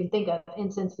anything you can think of,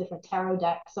 incense, different tarot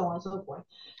decks, so on and so forth.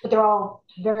 But they're all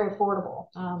very affordable.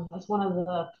 That's one of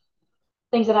the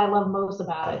things that I love most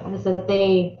about it is that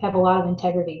they have a lot of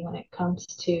integrity when it comes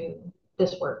to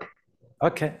this work.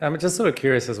 Okay, I'm just sort of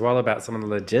curious as well about some of the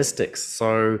logistics.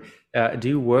 So, do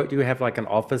you have like an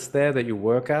office there that you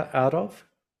work out of?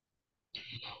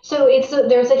 So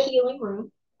there's a healing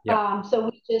room. Yep. So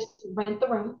we just rent the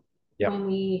room Yep. when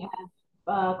we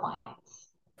have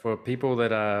clients. For people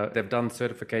that they've done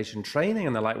certification training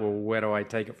and they're like, well, where do I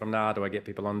take it from now? Do I get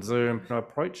people on Zoom?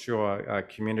 Approach your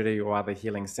community or other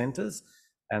healing centers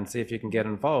and see if you can get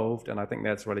involved. And I think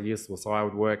that's really useful. So I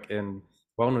would work in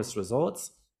wellness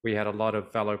resorts. We had a lot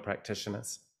of fellow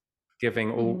practitioners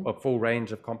giving all a full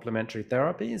range of complementary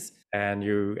therapies, and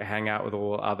you hang out with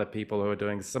all other people who are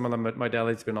doing similar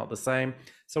modalities but not the same.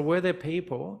 So were there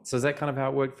people, so is that kind of how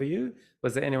it worked for you?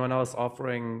 Was there anyone else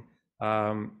offering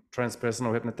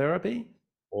transpersonal hypnotherapy,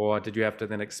 or did you have to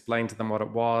then explain to them what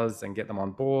it was and get them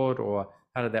on board, or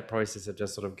how did that process of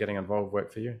just sort of getting involved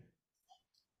work for you?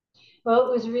 Well,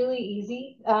 it was really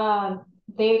easy.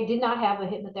 They did not have a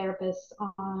hypnotherapist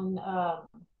on,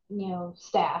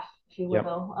 staff, if you Yep.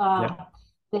 will.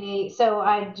 Yep. So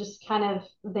I just kind of,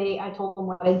 I told them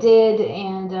what I did,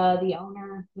 and the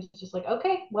owner was just like,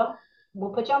 okay, well,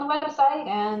 we'll put you on the website.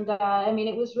 And I mean,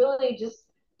 it was really just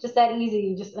that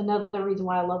easy. Just another reason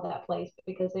why I love that place,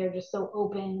 because they're just so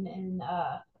open and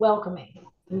welcoming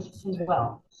as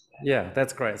well. Yeah,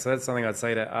 that's great. So that's something I'd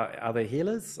say to other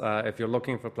healers. If you're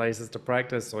looking for places to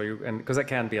practice, or you, and because it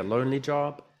can be a lonely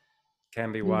job,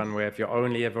 can be one Yes. where if you're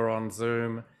only ever on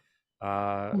Zoom,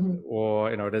 Mhm.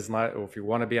 or it is not, or if you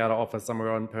want to be able to offer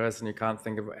somewhere in person, you can't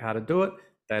think of how to do it.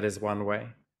 That is one way.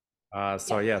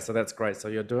 So Yes. yeah, so that's great. So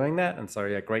you're doing that, and so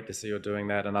yeah, great to see you're doing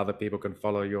that, and other people can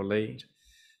follow your lead.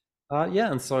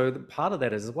 Yeah, and so part of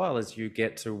that as well is you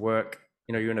get to work.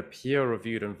 You're in a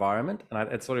peer-reviewed environment,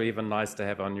 and it's sort of even nice to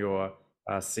have on your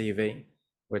CV,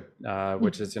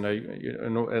 which is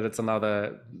it's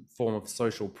another form of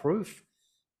social proof.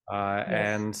 Yes.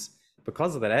 And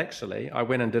because of that, actually, I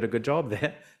went and did a good job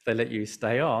there. They let you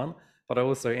stay on, but I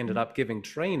also ended up giving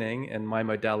training in my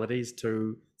modalities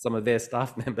to some of their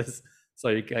staff members. So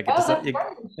I get to Oh, sell, that's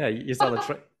great. yeah, you sell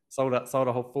sold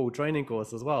a whole full training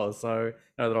course as well. So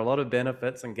there are a lot of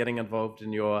benefits in getting involved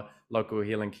in your local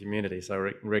healing community. So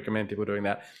I recommend people doing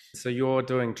that. So you're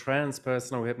doing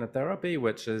transpersonal hypnotherapy,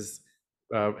 which is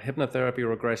hypnotherapy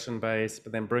regression based,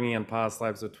 but then bringing in past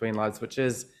lives between lives, which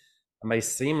is, it may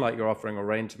seem like you're offering a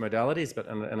range of modalities, but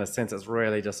in a sense, it's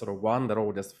really just sort of one that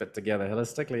all just fit together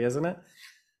holistically, isn't it?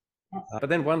 Yes. But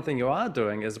then one thing you are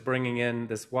doing is bringing in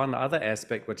this one other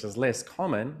aspect, which is less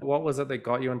common. What was it that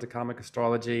got you into karmic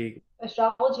astrology?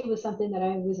 Astrology was something that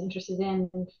I was interested in,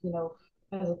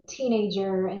 as a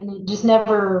teenager, and it just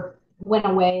never went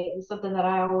away. It was something that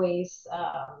I always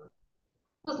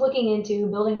was looking into,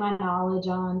 building my knowledge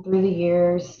on through the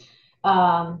years,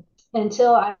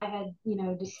 until I had,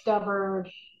 discovered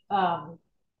um,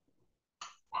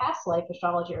 past life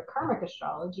astrology or karmic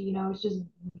astrology. It's just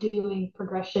doing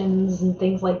progressions and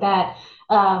things like that.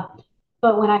 Uh,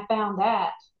 but when I found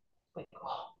that, like,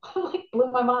 oh, like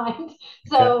blew my mind. Okay.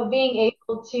 So being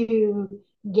able to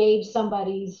gauge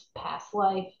somebody's past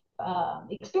life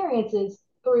experiences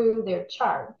through their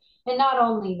chart, and not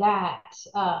only that,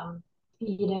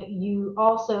 you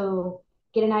also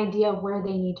get an idea of where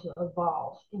they need to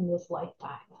evolve in this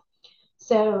lifetime.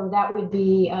 So that would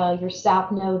be your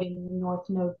south node and your north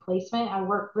node placement. I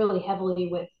work really heavily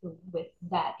with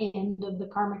that end of the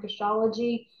karmic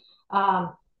astrology.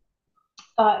 Um,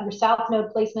 your south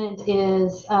node placement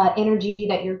is energy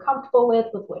that you're comfortable with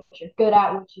what you're good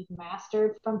at, what you've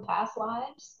mastered from past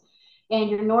lives. And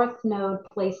your north node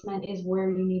placement is where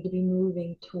you need to be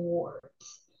moving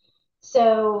towards.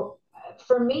 So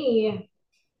for me,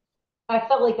 I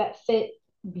felt like that fit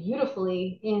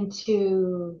beautifully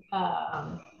into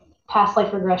past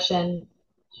life regression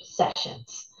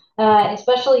sessions, Okay.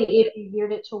 especially if you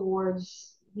geared it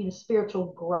towards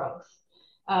spiritual growth.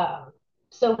 Um,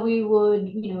 so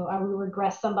I would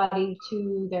regress somebody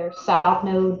to their south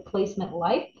node placement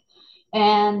life,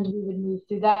 and we would move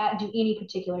through that, do any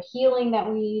particular healing that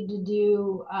we need to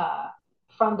do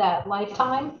from that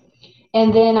lifetime,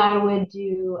 and then I would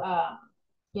do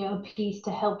a piece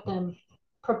to help them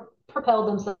propel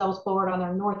themselves forward on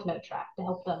their north node track to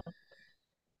help them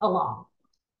along.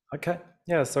 Okay.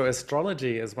 Yeah. So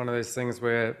astrology is one of those things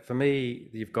where, for me,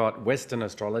 you've got Western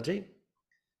astrology.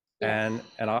 Yes.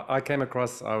 And I came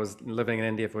across, I was living in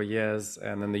India for years,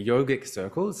 and in the yogic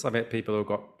circles, I met people who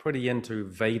got pretty into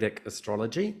Vedic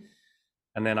astrology.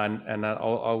 And then I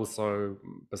also,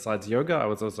 besides yoga, I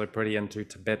was also pretty into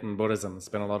Tibetan Buddhism,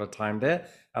 spent a lot of time there.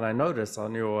 And I noticed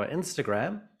on your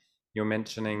Instagram, you're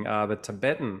mentioning the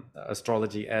Tibetan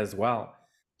astrology as well.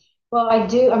 Well, I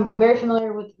do. I'm very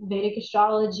familiar with Vedic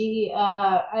astrology.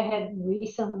 I had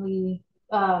recently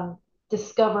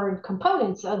discovered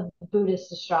components of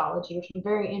Buddhist astrology, which I'm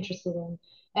very interested in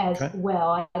as Okay.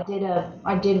 well.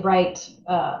 I did write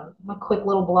a quick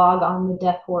little blog on the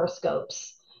death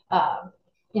horoscopes uh,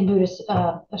 in Buddhist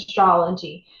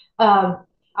astrology.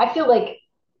 I feel like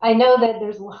I know that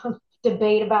there's a lot of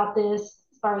debate about this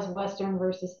as far as Western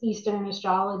versus Eastern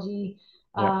astrology.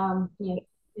 Yep.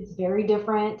 It's very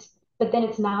different. but then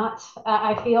it's not.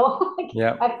 I feel like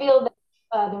Yeah. I feel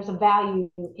that there's a value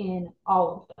in all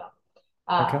of them.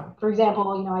 Okay. For example,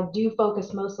 I do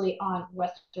focus mostly on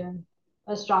Western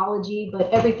astrology, but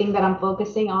everything that I'm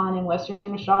focusing on in Western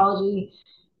astrology,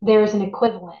 there's an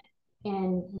equivalent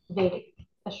in Vedic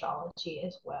astrology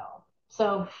as well.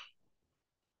 So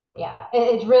yeah,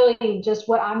 it's really just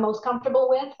what I'm most comfortable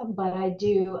with, but I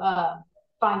do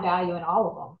find value in all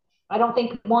of them. I don't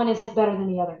think one is better than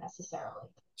the other necessarily.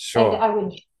 And Sure. I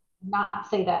would not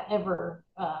say that ever.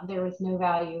 There is no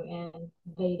value in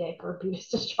Vedic or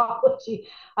Buddhist astrology.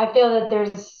 I feel that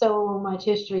there's so much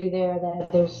history there that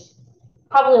there's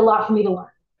probably a lot for me to learn.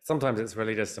 Sometimes it's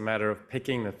really just a matter of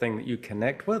picking the thing that you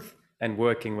connect with and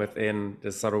working within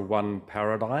this sort of one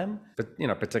paradigm, but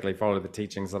particularly follow the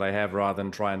teachings that I have rather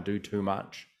than try and do too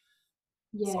much.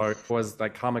 So Yes. was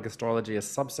like karmic astrology a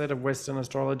subset of Western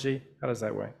astrology? How does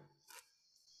that work?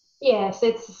 Yes,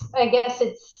 I guess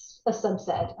it's a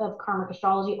subset of karmic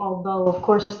astrology, although of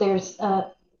course there's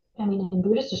I mean in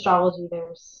Buddhist astrology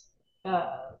there's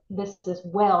this as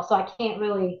well. So I can't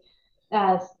really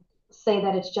uh, say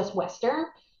that it's just Western.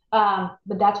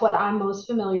 But that's what I'm most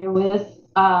familiar with,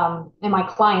 and my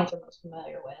clients are most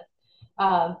familiar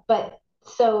with. But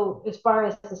so as far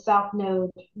as the South Node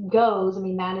goes, I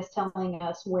mean that is telling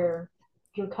us what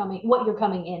you're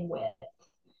coming in with,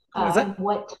 Oh, is and that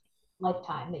what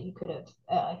lifetime that you could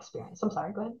have experienced. I'm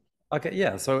sorry, go ahead. okay?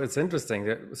 Yeah. So it's interesting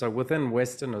that so within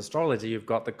Western astrology, you've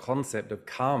got the concept of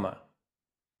karma,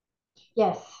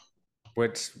 Yes.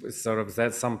 which sort of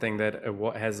that's something that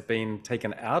what has been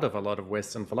taken out of a lot of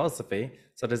Western philosophy.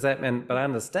 So does that mean? But I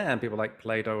understand people like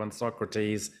Plato and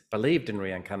Socrates believed in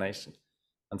reincarnation,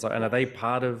 and are they Yes.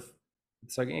 part of?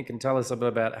 So you can tell us a bit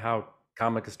about how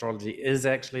karmic astrology is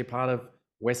actually part of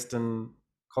Western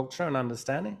culture and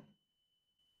understanding.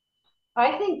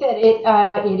 I think that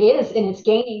it is, and it's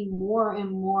gaining more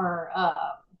and more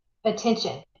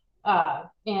attention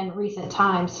in recent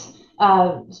times.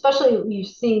 Especially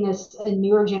you've seen this a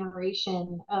newer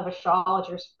generation of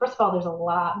astrologers. First of all, there's a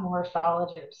lot more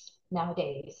astrologers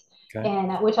nowadays, Okay.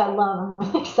 and which I love. I'm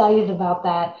really excited about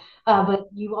that. But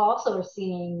you also are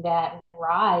seeing that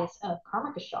rise of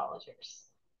karmic astrologers,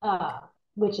 uh,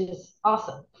 which is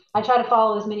awesome. I try to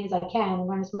follow as many as I can and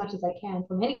learn as much as I can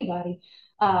from anybody.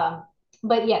 Um,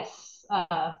 but yes,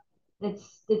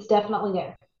 it's definitely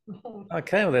there.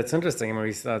 Okay, well, that's interesting. I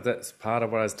mean, that's part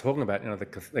of what I was talking about.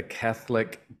 The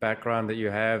Catholic background that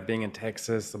you have, being in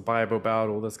Texas, the Bible Belt,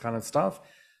 all this kind of stuff.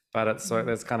 But it's so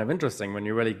that's kind of interesting when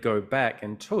you really go back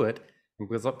into it,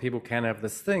 because what people can have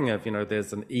this thing of,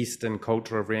 there's an Eastern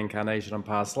culture of reincarnation and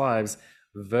past lives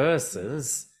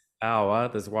versus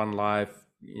there's one life,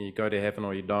 you go to heaven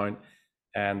or you don't,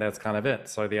 and that's kind of it.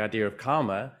 So the idea of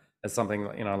karma is something,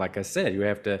 like I said, you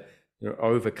have to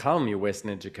overcome your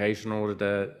Western education in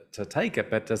order to take it.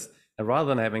 But just rather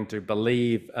than having to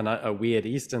believe in a weird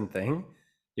Eastern thing,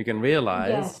 you can realize,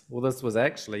 Yes, well, this was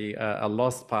actually a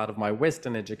lost part of my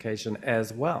Western education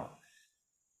as well.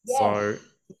 So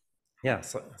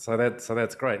yes, yeah, so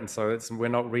that's great, and so we're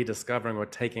not rediscovering or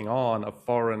taking on a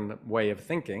foreign way of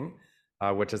thinking,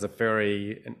 which is a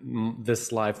very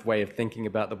this life way of thinking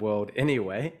about the world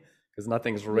anyway, because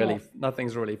yes.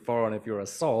 nothing's really foreign if you're a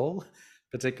soul,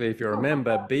 particularly if you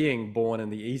remember being born in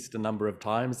the East a number of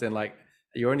times, then like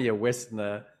you're only a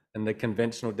Westerner in the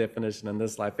conventional definition in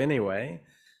this life anyway.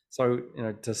 So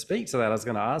to speak to that, I was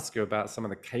going to ask you about some of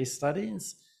the case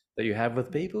studies that you have with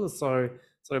people. So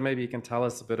maybe you can tell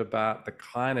us a bit about the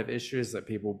kind of issues that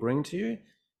people bring to you,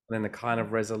 and then the kind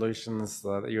of resolutions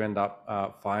that you end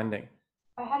up finding.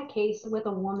 I had a case with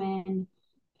a woman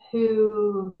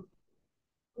who,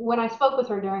 when I spoke with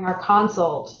her during our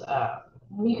consult,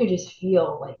 you could just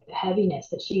feel like the heaviness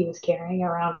that she was carrying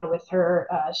around with her.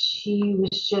 She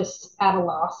was just at a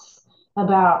loss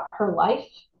about her life.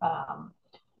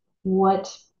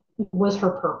 What was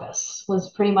her purpose?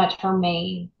 Was pretty much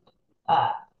uh,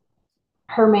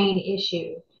 her main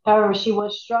issue. However, she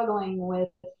was struggling with,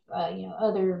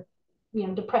 other,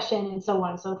 depression and so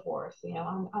on and so forth,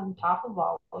 on top of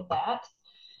all of that.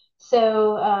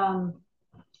 So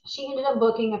she ended up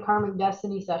booking a karmic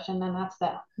destiny session, and that's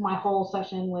my whole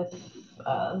session with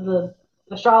the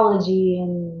astrology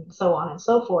and so on and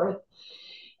so forth.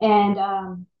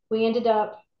 And we ended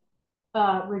up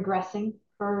regressing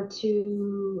her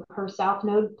to her South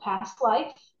Node past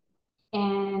life,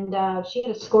 and she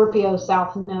had a Scorpio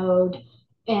South Node.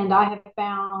 And I have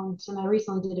found, and I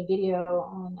recently did a video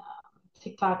on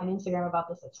TikTok and Instagram about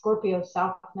this, that Scorpio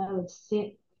South Nodes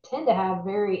tend to have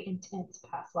very intense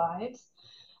past lives.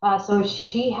 So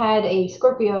she had a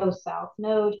Scorpio South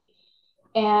Node,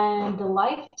 and the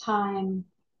lifetime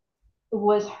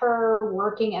was her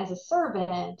working as a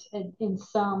servant in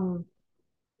some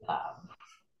um,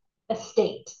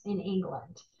 estate in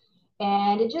England.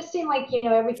 And it just seemed like,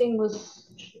 everything was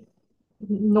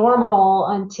normal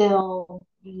until,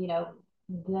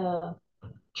 the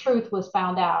truth was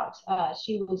found out.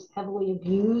 She was heavily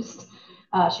abused.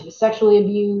 She was sexually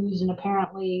abused, and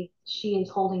apparently she is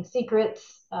holding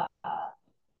secrets.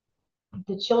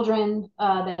 The children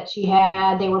that she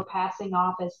had, they were passing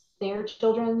off as their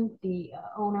children. The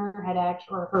owner had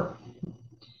actually, or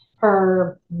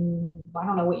her, I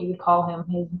don't know what you would call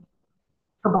him,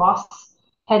 her boss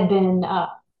had been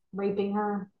raping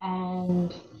her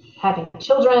and having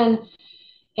children,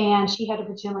 and she had to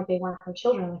pretend like they weren't her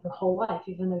children like her whole life,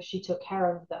 even though she took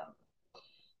care of them.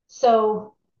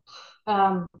 So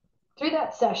um, through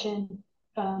that session,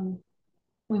 um,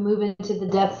 we move into the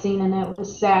death scene, and it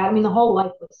was sad. I mean, the whole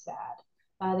life was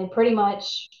sad. They pretty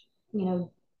much, you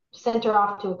know, sent her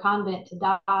off to a convent to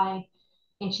die,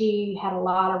 and she had a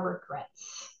lot of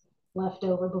regrets left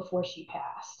over before she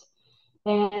passed.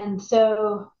 And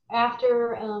so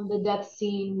after the death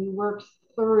scene, we worked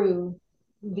through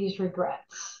these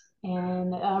regrets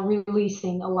and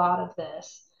releasing a lot of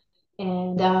this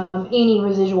and any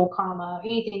residual karma,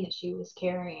 anything that she was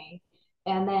carrying.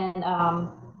 And then,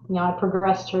 I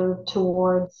progressed her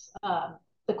towards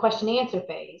the question and answer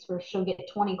phase where she'll get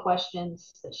 20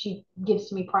 questions that she gives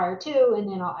to me prior to, and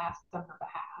then I'll ask on her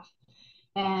behalf.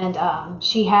 And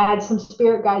she had some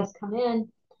spirit guides come in,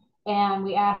 and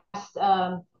we asked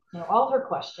all of her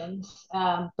questions,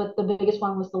 but the biggest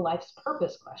one was the life's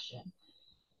purpose question.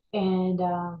 And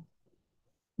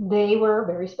they were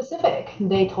very specific.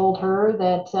 They told her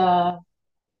that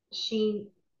she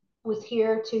was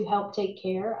here to help take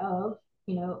care of,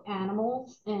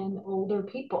 animals and older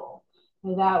people.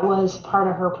 That was part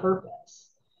of her purpose.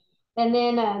 And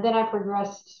then I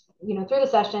progressed, through the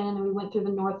session, and we went through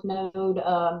the North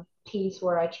Node piece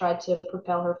where I tried to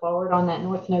propel her forward on that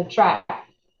North Node track.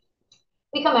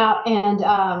 We come out, and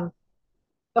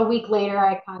a week later,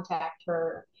 I contact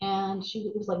her, and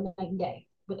it was like night and day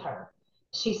with her.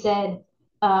 She said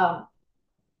that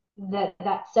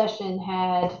session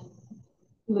had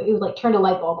it was like turned a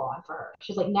light bulb on for her.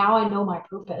 She's like, now I know my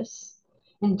purpose.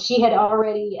 And she had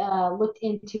already looked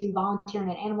into volunteering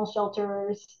at animal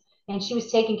shelters, and she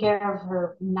was taking care of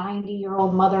her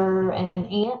 90-year-old mother and an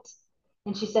aunt.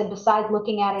 And she said, besides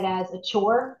looking at it as a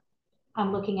chore,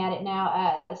 I'm looking at it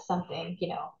now as something,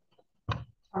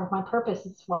 part of my purpose.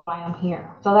 It's why I'm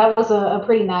here. So that was a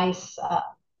pretty nice,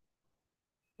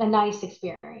 a nice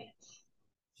experience.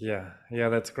 Yeah, yeah,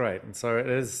 that's great. And so it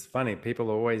is funny. People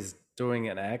are always doing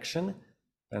an action,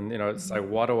 and it's Mm-hmm. like,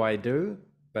 what do I do?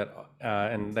 But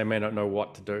and they may not know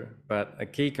what to do. But a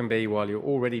key can be while you're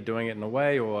already doing it in a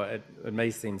way, or it may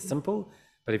seem simple,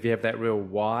 but if you have that real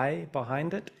why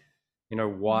behind it,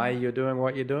 why Mm-hmm. you're doing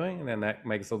what you're doing, and then that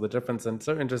makes all the difference. And it's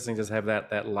so interesting just have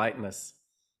that lightness.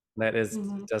 That is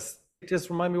Mm-hmm. just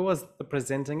remind me, what was the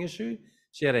presenting issue?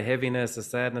 She had a heaviness, a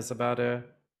sadness about her.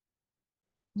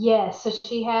 Yes, so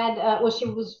she had, she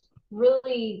was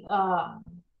really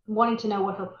wanting to know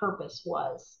what her purpose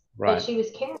was, but Right. she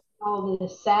was carrying all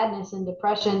this sadness and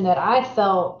depression that I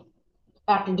felt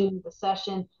after doing the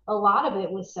session. A lot of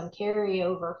it was some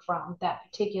carryover from that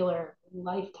particular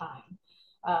lifetime.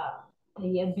 Uh,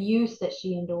 the abuse that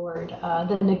she endured,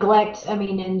 the neglect, I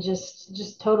mean, and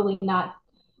just totally not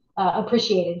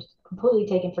appreciated, completely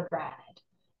taken for granted.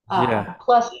 Yeah.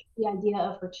 Plus, the idea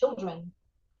of her children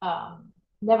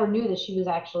never knew that she was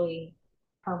actually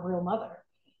her real mother.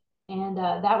 And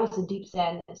that was a deep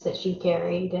sadness that she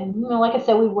carried. And, like I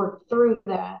said, we worked through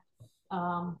that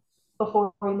um,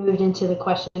 before we moved into the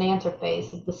question and answer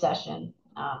phase of the session.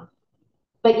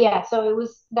 But yeah, so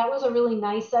that was a really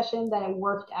nice session that it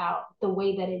worked out the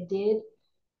way that it did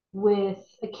with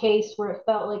a case where it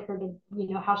felt like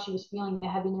how she was feeling, the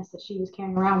heaviness that she was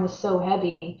carrying around was so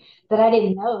heavy that I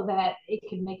didn't know that it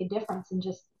could make a difference in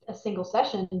just a single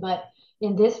session. But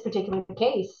in this particular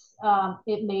case,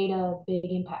 it made a big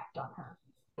impact on her.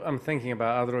 I'm thinking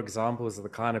about other examples of the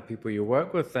kind of people you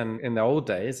work with. And in the old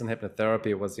days in hypnotherapy,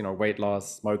 it was, weight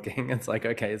loss, smoking. It's like,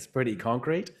 okay, it's pretty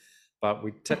concrete, but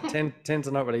we tend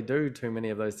to not really do too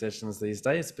many of those sessions these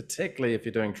days, particularly if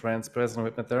you're doing transpersonal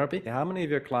hypnotherapy. How many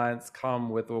of your clients come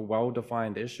with a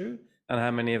well-defined issue, and how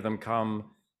many of them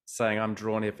come saying, I'm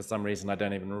drawn here for some reason,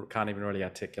 can't even really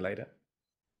articulate it?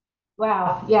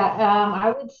 Wow. Yeah.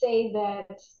 I would say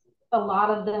that a lot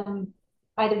of them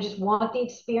either just want the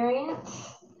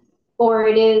experience, or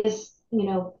it is,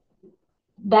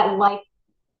 that life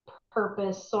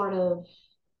purpose sort of,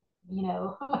 you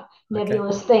know, Okay.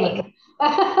 nebulous thing.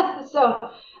 So,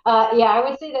 yeah, I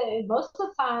would say that most of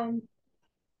the time,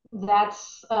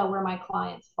 that's where my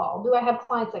clients fall. Do I have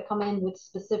clients that come in with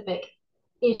specific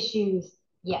issues?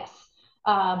 Yes.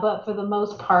 But for the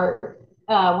most part,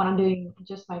 when I'm doing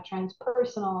just my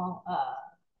transpersonal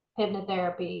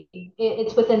hypnotherapy,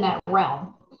 it's within that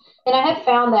realm. And I have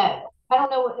found that, I don't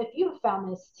know if you've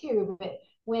found this too, but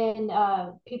when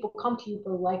people come to you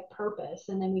for life purpose,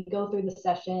 and then we go through the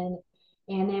session,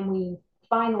 and then we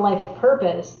find life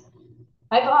purpose,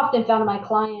 I've often found my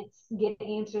clients get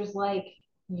answers like,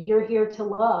 you're here to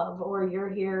love, or you're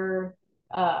here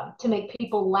to make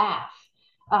people laugh,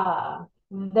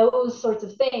 those sorts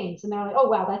of things. And they're like, oh,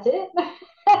 wow, that's it?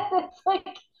 It's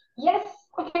like, yes,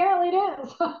 apparently it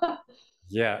is.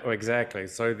 Yeah, well, exactly.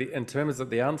 So in terms of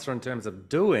the answer in terms of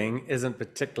doing isn't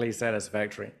particularly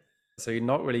satisfactory. So you're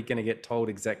not really going to get told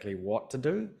exactly what to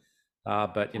do,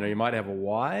 but you might have a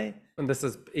why. And this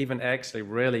is even actually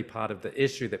really part of the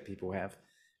issue that people have.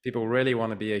 People really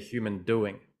want to be a human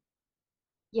doing.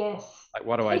 Yes, Like,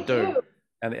 what do I they do? do.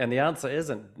 And the answer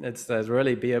isn't. It's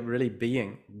really be a really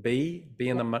being. Be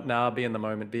in the Yeah. now. Be in the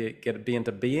moment. Be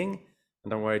into being,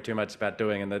 and don't worry too much about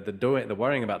doing. And the doing, the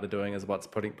worrying about the doing is what's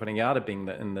putting out of being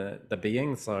in the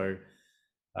being. So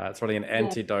it's really an Yeah.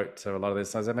 antidote to a lot of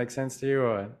this. Does that make sense to you,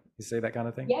 or you see that kind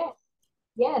of thing? Yes.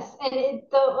 Yes. And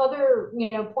the other,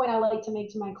 point I like to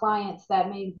make to my clients that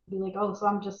may be like, oh, so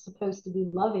I'm just supposed to be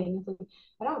loving. It's like,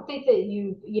 I don't think that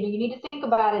you need to think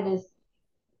about it as,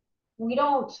 we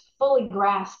don't fully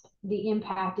grasp the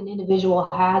impact an individual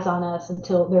has on us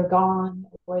until they're gone,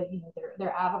 or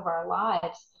they're out of our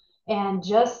lives. And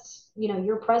just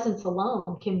your presence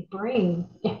alone can bring,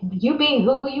 you being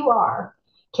who you are,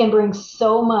 can bring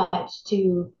so much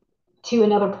to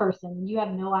another person. You have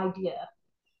no idea.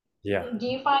 Yeah. Do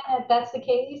you find that that's the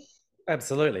case?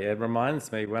 Absolutely. It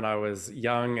reminds me when I was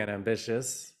young and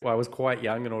ambitious. Well, I was quite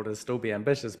young in order to still be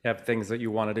ambitious. You have things that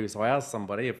you want to do. So I asked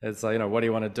somebody, if it's what do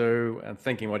you want to do? And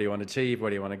thinking, what do you want to achieve?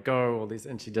 Where do you want to go? All these.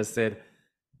 And she just said,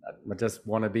 I just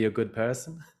want to be a good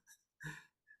person.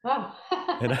 Oh.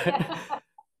 You know, Yeah.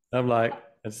 I'm like,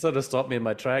 it sort of stopped me in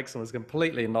my tracks and was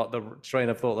completely not the train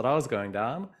of thought that I was going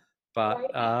down.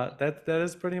 But Right. that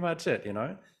is pretty much it.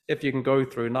 If you can go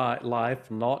through life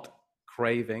not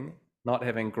craving, not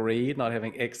having greed, not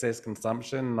having excess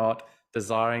consumption, not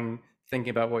desiring,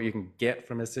 thinking about what you can get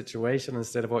from a situation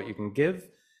instead of what you can give,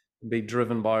 be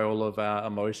driven by all of our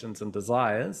emotions and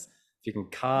desires. If you can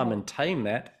calm Right. and tame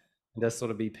that and just sort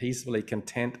of be peacefully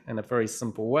content in a very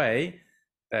simple way,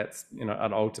 that's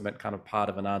an ultimate kind of part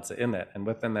of an answer in that. And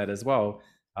within that as well,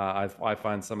 I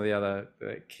find some of the other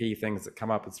key things that come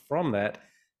up is from that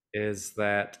is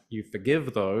that you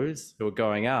forgive those who are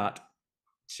going out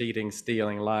cheating,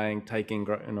 stealing, lying, taking,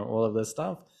 all of this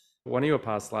stuff. One of your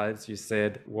past lives, you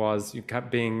said, was you kept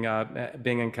being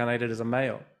incarnated as a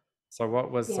male. So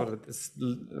what was Yeah. sort of this?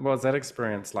 What was that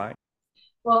experience like?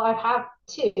 Well, I have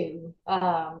two,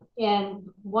 and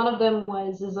one of them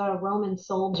was as a Roman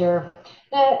soldier.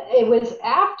 It was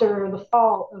after the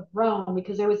fall of Rome,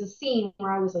 because there was a scene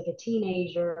where I was like a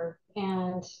teenager,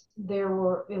 and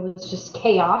it was just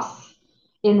chaos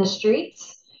in the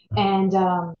streets, and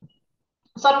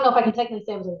so I don't know if I can technically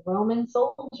say I was a Roman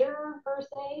soldier per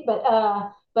se, but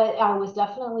I was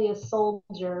definitely a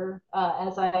soldier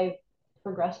as I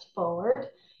progressed forward,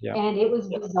 Yeah. and it was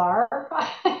bizarre.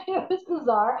 It was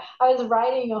bizarre. I was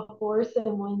riding a horse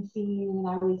in one scene, and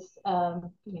I was,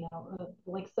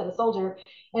 like I said, a soldier,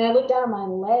 and I looked down at my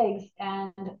legs,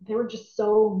 and they were just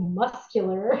so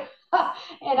muscular,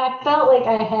 and I felt like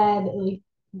I had like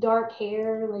dark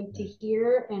hair, like to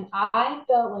here, and I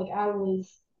felt like I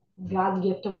was God's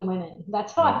gift to women.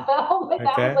 That's how Yeah. I felt. But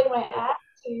that was Okay. like my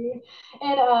attitude,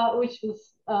 and which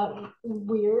was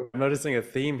weird. I'm noticing a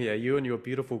theme here. You and your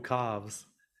beautiful calves.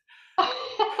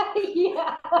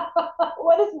 Yeah,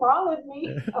 what is wrong with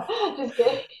me? Oh, just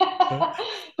kidding. But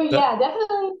That, yeah,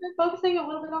 definitely focusing a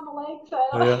little bit on the legs.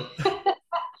 yeah.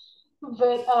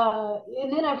 But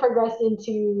and then I progressed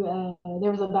into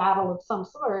there was a battle of some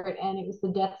sort, and it was the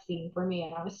death scene for me,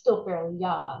 and I was still fairly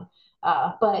young.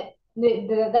 But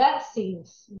that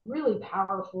seems really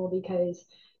powerful because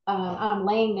I'm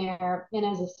laying there, and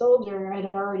as a soldier,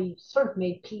 I'd already sort of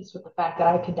made peace with the fact that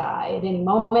I could die at any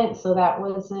moment. So I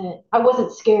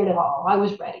wasn't scared at all. I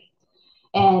was ready.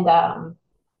 And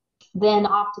then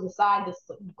off to the side, this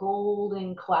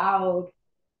golden cloud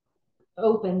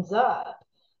opens up,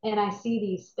 and I see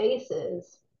these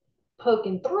faces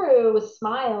poking through with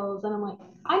smiles, and I'm like,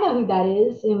 I know who that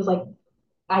is. And it was like,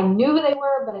 I knew who they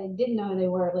were, but I didn't know who they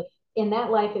were. Like, in that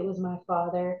life, it was my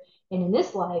father, and in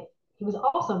this life, he was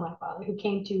also my father who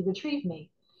came to retrieve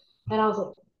me. And I was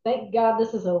like, thank God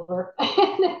this is over.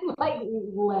 And then like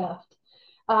left.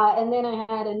 And then I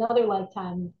had another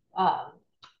lifetime Um,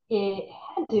 it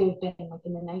had to have been like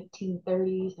in the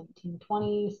 1930s,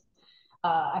 1920s.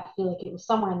 I feel like it was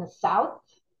somewhere in the South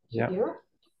Yeah. here.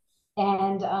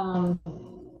 And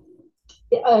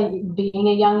being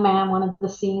a young man, one of the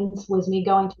scenes was me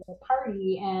going to a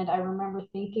party, and I remember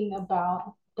thinking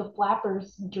about the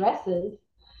flappers' dresses.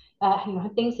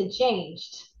 Things had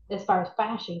changed as far as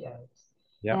fashion goes.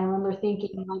 And Yeah. I remember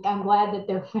thinking, like, I'm glad that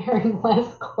they're wearing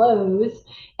less clothes.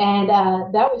 And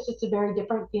that was just a very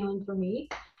different feeling for me.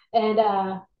 And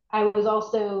I was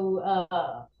also,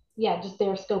 yeah, just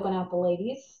there scoping out the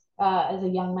ladies as a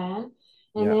young man.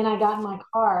 And Yeah. then I got in my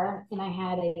car and I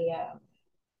had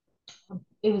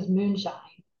it was moonshine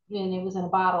and it was in a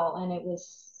bottle and it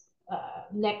was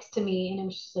next to me and it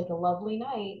was just like a lovely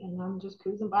night and I'm just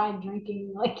cruising by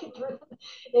drinking like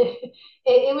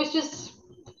it was just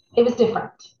it was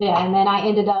different. Yeah, and then I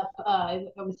ended up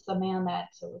it was a man that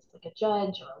was like a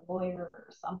judge or a lawyer or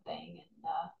something,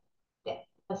 and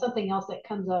yeah, something else that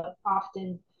comes up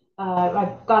often.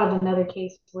 I've thought of another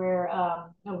case where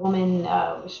a woman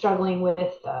was struggling with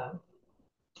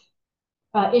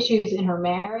issues in her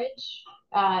marriage,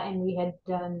 and we had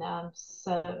done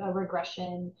a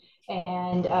regression,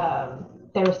 and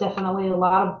there was definitely a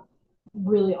lot of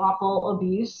really awful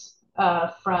abuse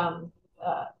uh, from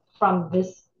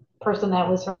this person that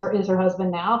was her is her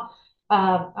husband now.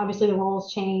 Obviously, the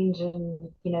roles change, and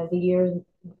the years,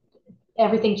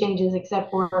 everything changes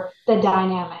except for the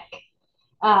dynamic.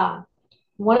 Um,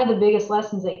 One of the biggest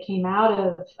lessons that came out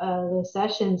of the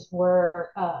sessions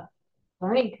were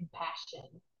learning compassion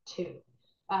too.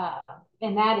 Uh,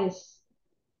 and that is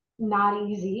not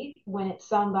easy when it's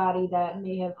somebody that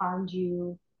may have harmed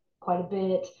you quite a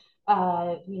bit,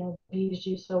 abused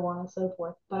you, so on and so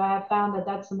forth. But I have found that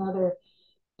that's another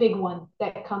big one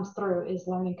that comes through is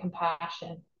learning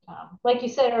compassion. Like you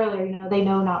said earlier, they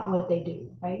know not what they do,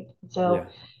 right? Yeah. So,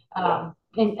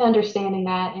 and understanding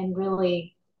that and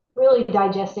really, really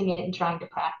digesting it and trying to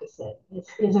practice it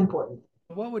is important.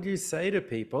 What would you say to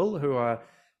people who are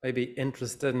maybe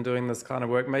interested in doing this kind of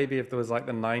work? Maybe if there was like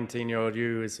the 19-year-old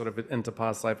you who's sort of into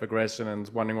past life regression and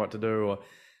wondering what to do, or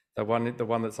the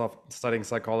one that's off studying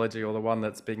psychology, or the one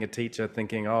that's being a teacher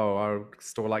thinking, oh, I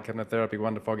still like hypnotherapy,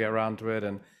 wonder if I'll get around to it.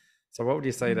 And so what would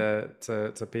you say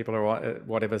to people who are at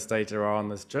whatever stage they are on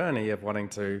this journey of wanting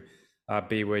to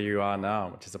be where you are now,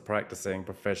 which is a practicing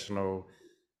professional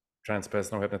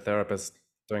transpersonal hypnotherapist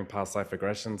doing past life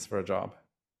regressions for a job?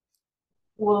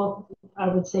 Well, I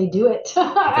would say do it.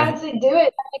 I Okay. would say do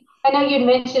it. I know you'd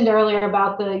mentioned earlier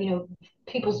about the,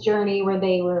 people's journey where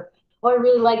they were, oh, I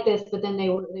really like this, but then they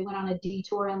went on a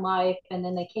detour in life and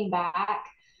then they came back.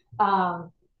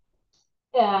 Um,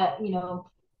 uh, you know,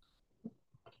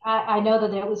 I know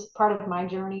that it was part of my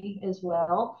journey as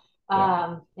well.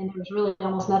 Yeah. And there was really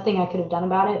almost nothing I could have done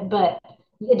about it, but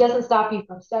it doesn't stop you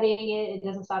from studying it. It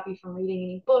doesn't stop you from reading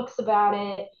any books about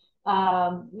it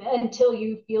until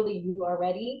you feel that you are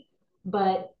ready.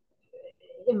 But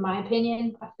in my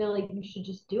opinion, I feel like you should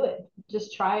just do it.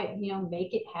 Just try it,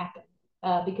 make it happen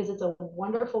because it's a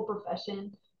wonderful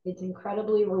profession. It's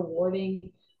incredibly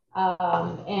rewarding.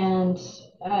 And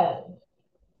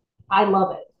I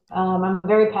love it. I'm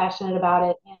very passionate about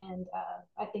it. And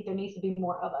I think there needs to be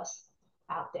more of us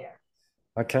out there.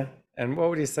 Okay. And what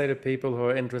would you say to people who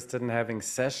are interested in having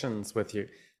sessions with you?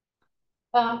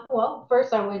 Well,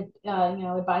 first I would,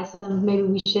 advise them maybe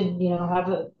we should, have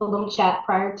a little chat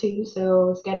prior to,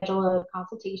 so schedule a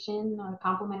consultation, a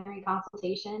complimentary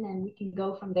consultation, and we can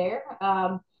go from there.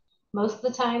 Most of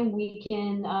the time we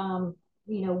can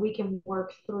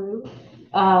work through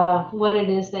what it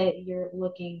is that you're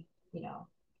looking,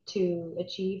 to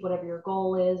achieve, whatever your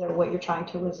goal is or what you're trying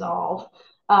to resolve.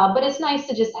 But it's nice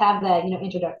to just have that,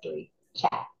 introductory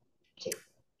chat too.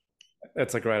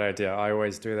 That's a great idea. I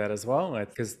always do that as well,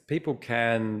 because people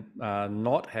can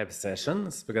not have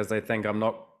sessions because they think I'm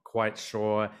not quite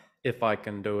sure if I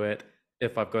can do it,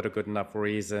 if I've got a good enough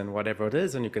reason, whatever it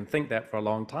is. And you can think that for a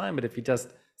long time. But if you just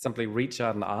simply reach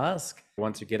out and ask,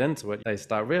 once you get into it, they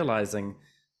start realizing,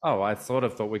 oh, I sort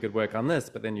of thought we could work on this.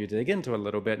 But then you dig into it a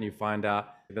little bit and you find out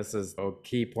this is a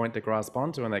key point to grasp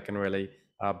onto, and that can really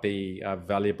be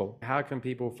valuable. How can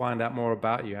people find out more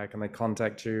about you? How can they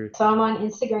contact you? So I'm on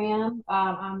Instagram.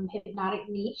 I'm Hypnotic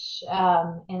Niche,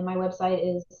 and my website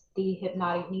is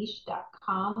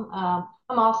thehypnoticniche.com.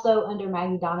 I'm also under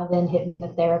Maggie Donovan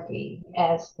Hypnotherapy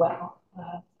as well.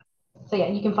 So yeah,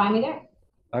 you can find me there.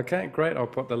 Okay, great. I'll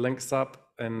put the links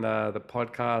up in the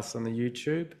podcast and the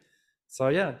YouTube. So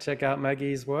yeah, check out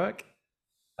Maggie's work.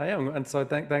 I am, and so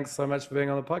thanks so much for being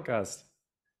on the podcast.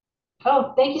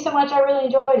 Oh, thank you so much. I really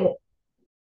enjoyed it.